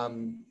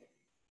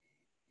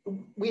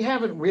 We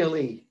haven't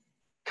really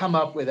come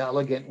up with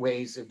elegant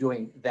ways of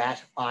doing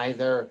that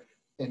either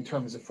in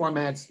terms of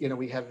formats. You know,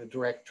 we have the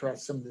direct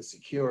trust, some of the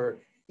secure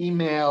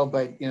email,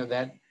 but, you know,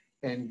 that,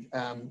 and,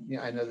 you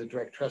know, I know the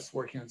direct trust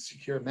working on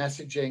secure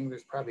messaging.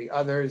 There's probably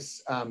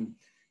others.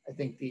 I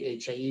think the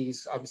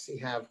HIEs obviously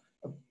have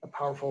a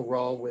powerful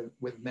role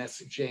with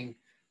messaging,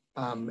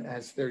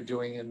 as they're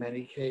doing in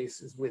many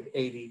cases with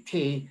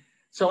ADT.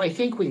 So I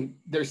think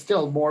there's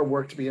still more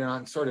work to be done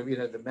on sort of, you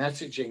know, the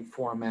messaging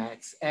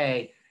formats,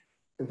 A,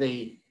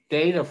 the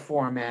data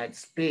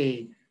formats,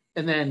 B,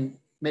 and then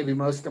maybe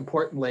most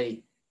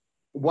importantly,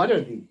 what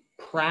are the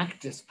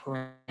practice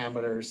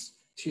parameters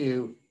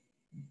to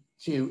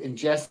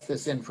ingest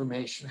this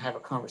information, have a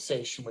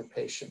conversation with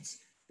patients?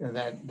 You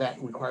know,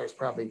 that requires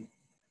probably,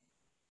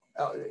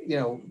 you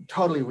know,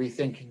 totally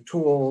rethinking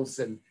tools.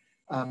 And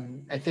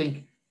I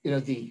think, you know,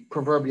 the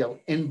proverbial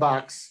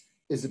inbox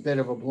is a bit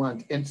of a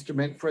blunt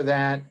instrument for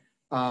that.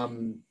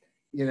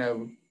 You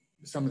know,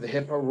 some of the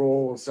HIPAA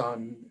rules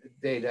on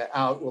data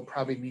out will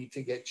probably need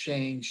to get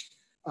changed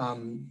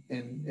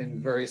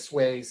in various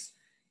ways.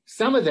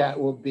 Some of that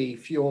will be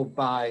fueled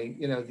by,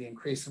 you know, the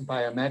increase in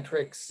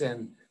biometrics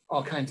and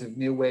all kinds of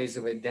new ways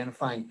of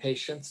identifying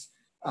patients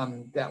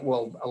that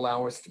will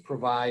allow us to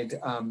provide,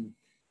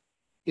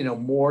 you know,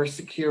 more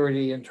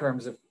security in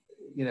terms of,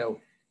 you know,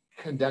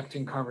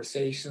 conducting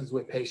conversations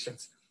with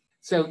patients.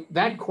 So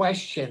that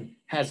question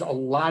has a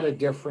lot of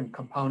different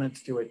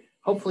components to it.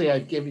 Hopefully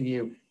I've given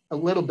you a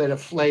little bit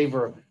of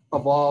flavor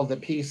of all the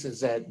pieces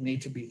that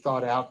need to be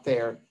thought out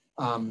there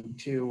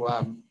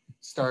to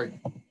start,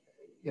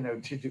 you know,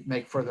 to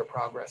make further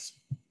progress.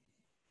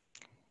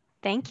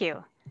 Thank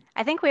you.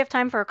 I think we have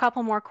time for a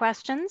couple more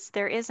questions.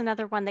 There is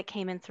another one that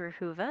came in through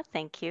Huva.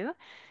 Thank you.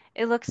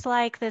 It looks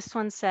like this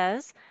one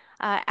says,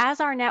 as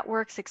our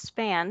networks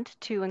expand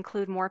to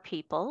include more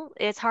people,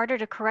 it's harder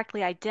to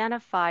correctly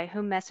identify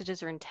whom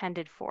messages are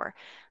intended for.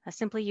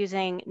 Simply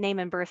using name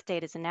and birth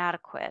date is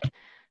inadequate.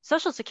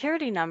 Social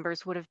security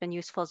numbers would have been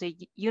useful as a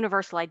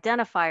universal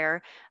identifier,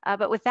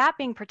 but with that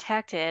being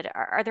protected,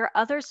 are there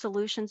other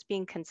solutions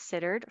being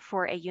considered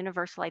for a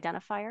universal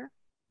identifier?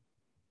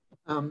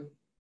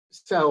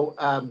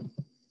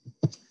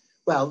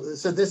 Well,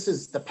 so this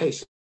is the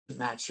patient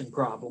matching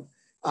problem,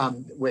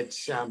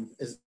 which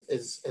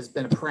has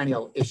been a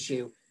perennial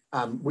issue.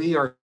 We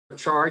are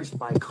charged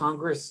by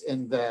Congress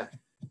in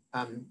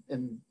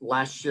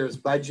last year's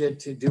budget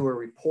to do a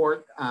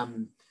report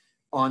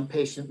on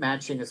patient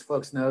matching. As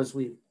folks knows,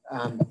 we've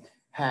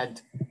had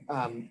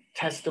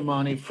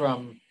testimony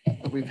from,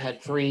 we've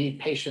had 3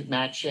 patient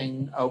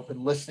matching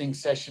open listening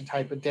session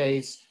type of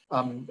days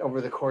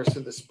over the course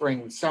of the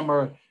spring and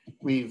summer.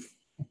 We've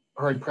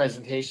heard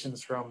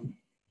presentations from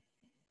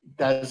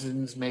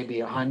dozens,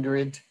 maybe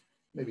 100,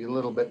 maybe a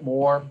little bit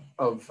more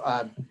of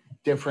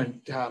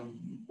different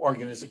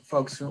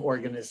folks and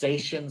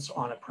organizations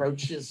on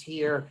approaches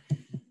here.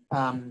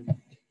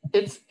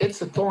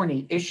 It's a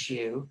thorny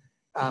issue.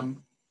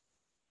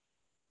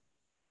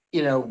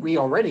 You know, we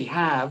already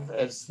have,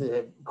 as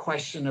the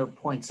questioner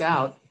points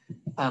out,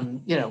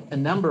 you know, a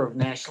number of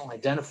national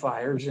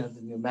identifiers, you know,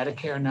 the new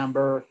Medicare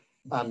number,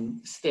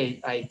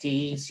 state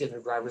IDs, you know,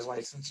 driver's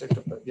license, or,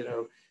 you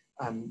know,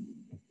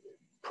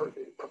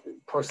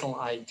 personal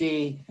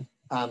ID,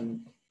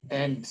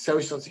 and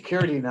social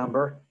security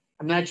number.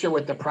 I'm not sure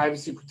what the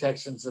privacy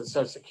protections of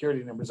social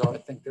security numbers are. I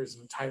think there's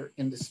an entire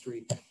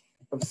industry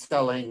of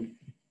selling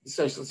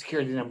social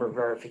security number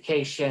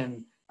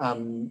verification,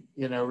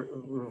 you know,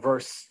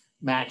 reverse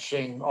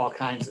matching, all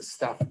kinds of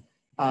stuff.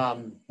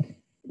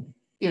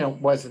 You know,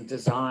 wasn't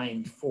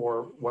designed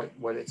for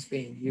what it's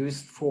being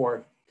used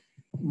for.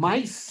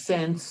 My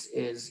sense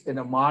is, in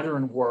a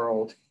modern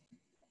world,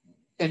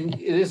 and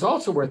it is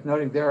also worth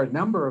noting there are a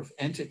number of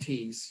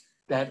entities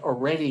that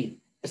already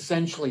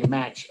essentially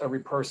match every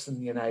person in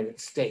the United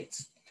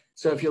States.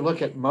 So if you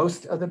look at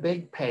most of the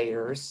big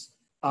payers,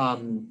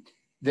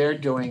 they're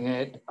doing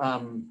it.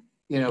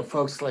 You know,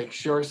 folks like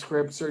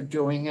SureScripts are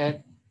doing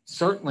it.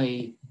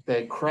 Certainly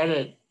the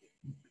credit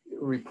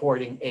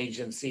reporting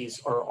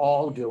agencies are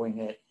all doing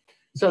it.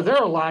 So there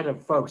are a lot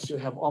of folks who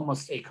have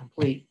almost a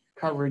complete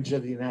coverage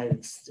of the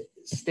United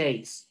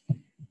States.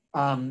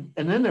 And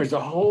then there's a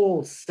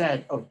whole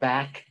set of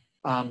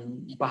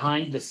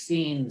behind the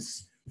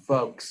scenes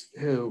folks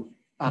who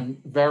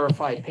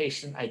verify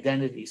patient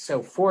identity.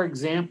 So for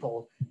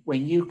example,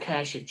 when you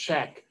cash a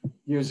check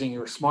using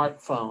your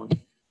smartphone,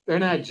 they're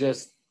not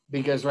just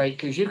because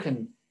you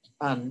can,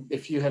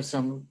 if you have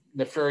some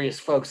nefarious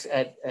folks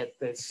at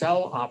the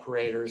cell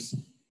operators,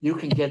 you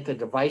can get the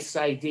device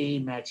ID,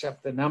 match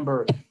up the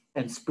number,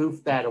 and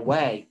spoof that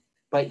away.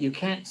 But you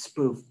can't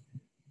spoof,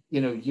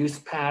 you know, use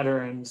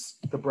patterns,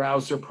 the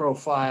browser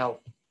profile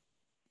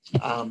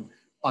on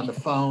the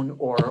phone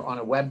or on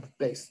a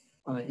web-based,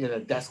 on a, you know,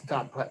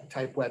 desktop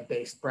type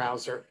web-based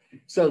browser.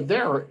 So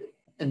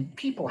and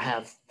people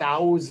have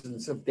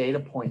thousands of data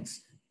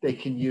points they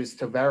can use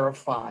to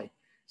verify.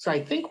 So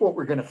I think what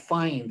we're going to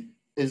find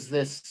is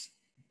this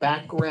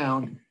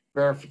background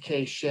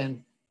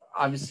verification,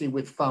 obviously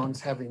with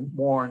phones having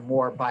more and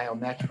more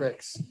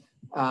biometrics.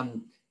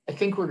 I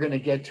think we're going to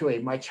get to a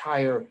much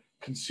higher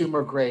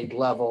consumer grade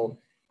level,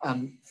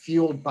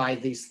 fueled by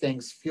these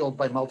things, fueled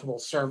by multiple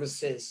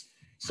services.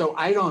 So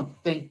I don't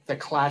think the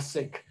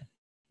classic,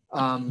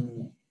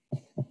 you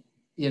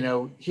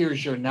know,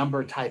 here's your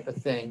number type of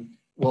thing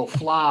will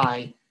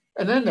fly.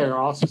 And then there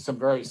are also some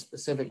very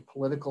specific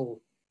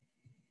political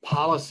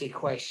policy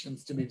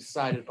questions to be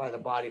decided by the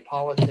body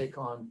politic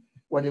on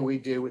what do we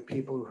do with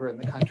people who are in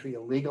the country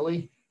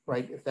illegally,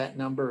 right? If that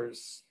number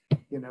is,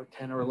 you know,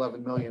 10 or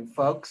 11 million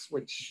folks,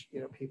 which, you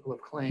know, people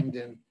have claimed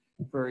in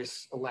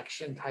various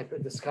election type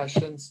of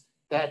discussions,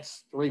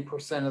 that's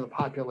 3% of the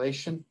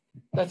population.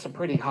 That's a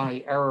pretty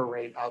high error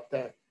rate out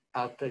the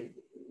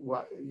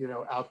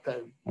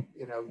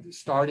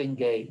starting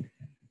gate.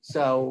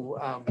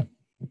 So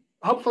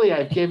hopefully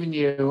I've given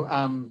you,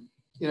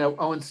 you know,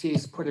 ONC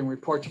is putting a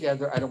report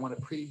together. I don't want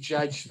to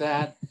prejudge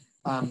that,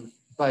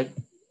 but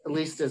at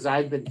least as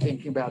I've been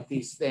thinking about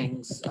these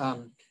things,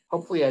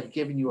 hopefully I've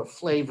given you a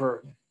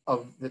flavor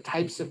of the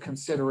types of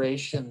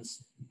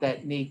considerations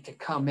that need to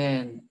come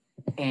in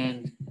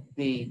and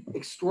the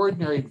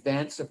extraordinary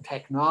advance of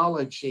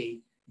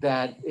technology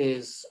that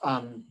is,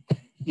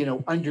 you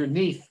know,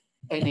 underneath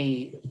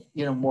any,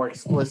 you know, more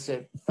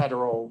explicit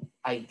federal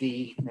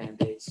ID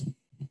mandates.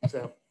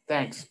 So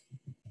thanks.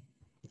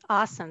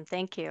 Awesome,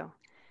 thank you.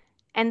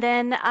 And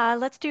then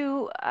let's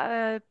do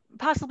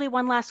possibly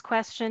one last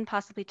question,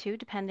 possibly two,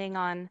 depending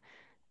on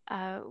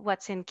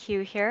what's in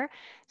queue here.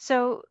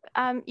 So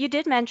you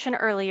did mention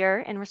earlier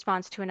in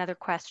response to another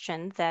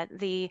question that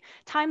the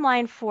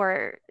timeline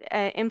for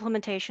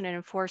implementation and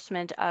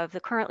enforcement of the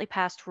currently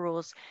passed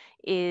rules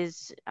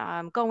is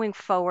going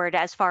forward,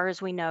 as far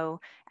as we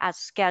know, as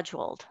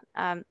scheduled.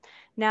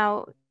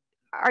 Now,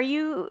 are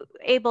you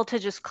able to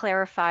just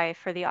clarify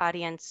for the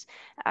audience,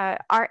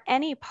 are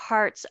any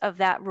parts of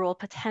that rule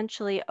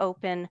potentially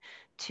open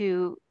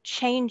to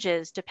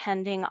changes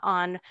depending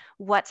on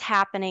what's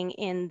happening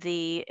in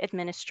the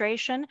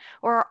administration,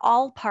 or are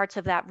all parts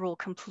of that rule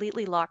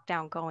completely locked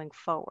down going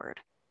forward?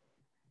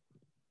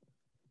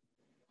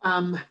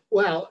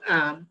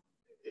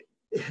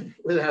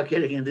 Without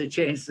getting into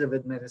changes of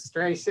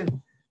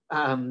administration,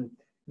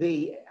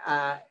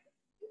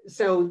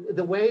 so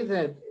the way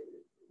that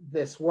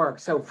this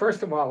works, so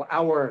first of all,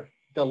 our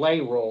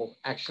delay rule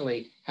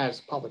actually has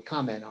public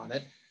comment on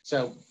it,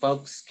 so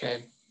folks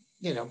can,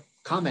 you know,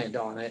 comment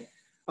on it.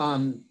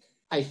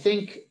 I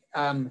think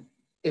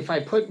if I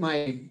put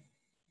my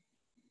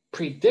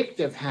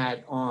predictive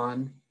hat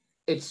on,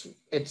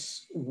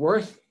 it's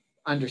worth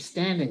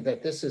understanding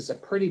that this is a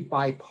pretty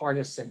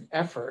bipartisan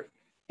effort.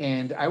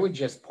 And I would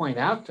just point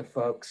out to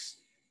folks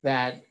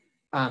that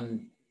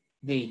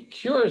the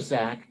Cures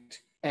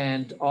Act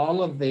and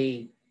all of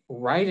the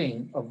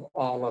writing of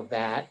all of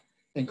that,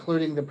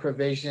 including the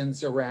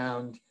provisions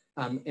around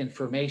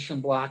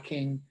information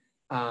blocking,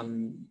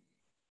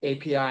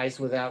 APIs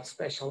without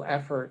special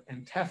effort,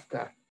 and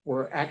TEFCA,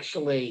 were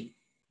actually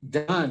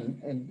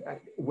done and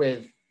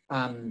with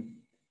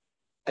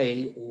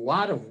a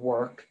lot of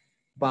work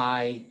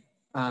by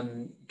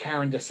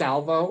Karen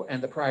DeSalvo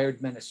and the prior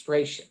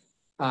administration.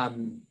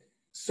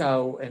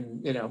 So,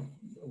 and you know,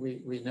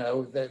 we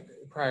know the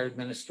prior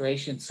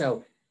administration.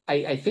 So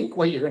I think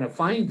what you're going to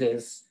find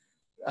is,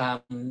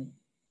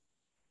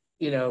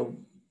 you know,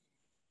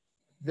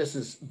 this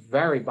is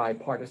very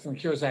bipartisan. The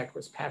Cures Act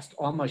was passed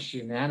almost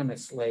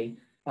unanimously.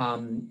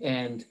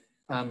 And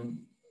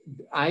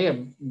I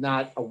am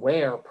not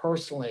aware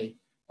personally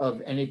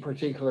of any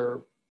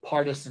particular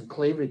partisan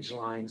cleavage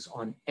lines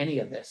on any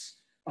of this.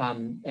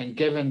 And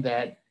given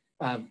that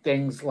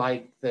things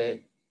like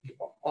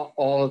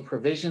all the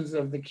provisions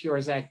of the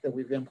Cures Act that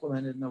we've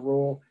implemented in the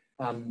rule,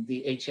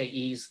 the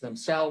HAEs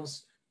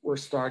themselves were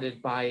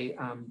started by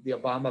the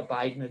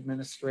Obama-Biden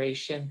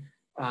administration.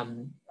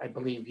 I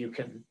believe you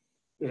can,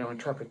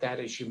 interpret that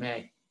as you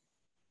may.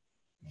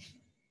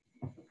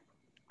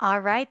 All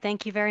right,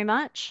 thank you very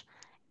much.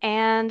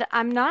 And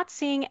I'm not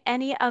seeing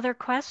any other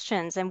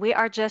questions, and we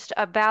are just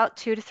about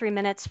 2 to 3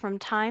 minutes from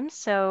time.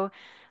 So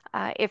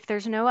if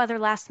there's no other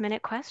last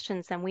minute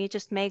questions, then we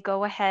just may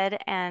go ahead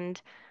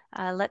and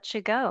let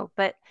you go.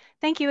 But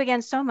thank you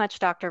again so much,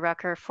 Dr.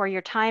 Rucker, for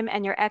your time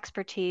and your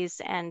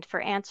expertise and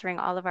for answering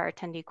all of our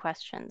attendee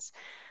questions.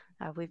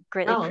 We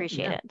greatly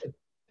appreciate it.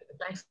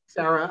 Thanks,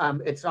 Sarah.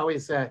 It's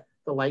always a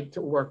delight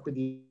to work with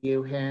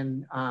you,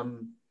 and I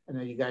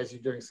know you guys are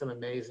doing some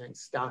amazing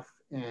stuff,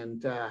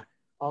 and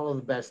all of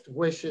the best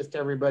wishes to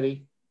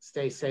everybody.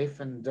 Stay safe,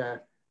 and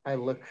I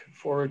look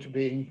forward to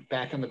being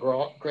back in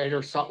the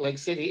greater Salt Lake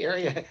City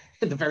area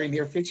in the very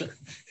near future.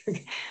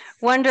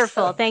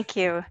 Wonderful, so, thank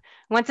you.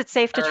 Once it's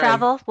safe to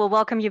travel, we'll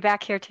welcome you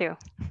back here too.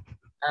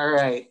 All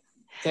right,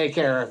 take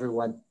care,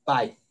 everyone.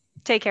 Bye.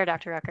 Take care,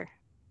 Dr. Rucker.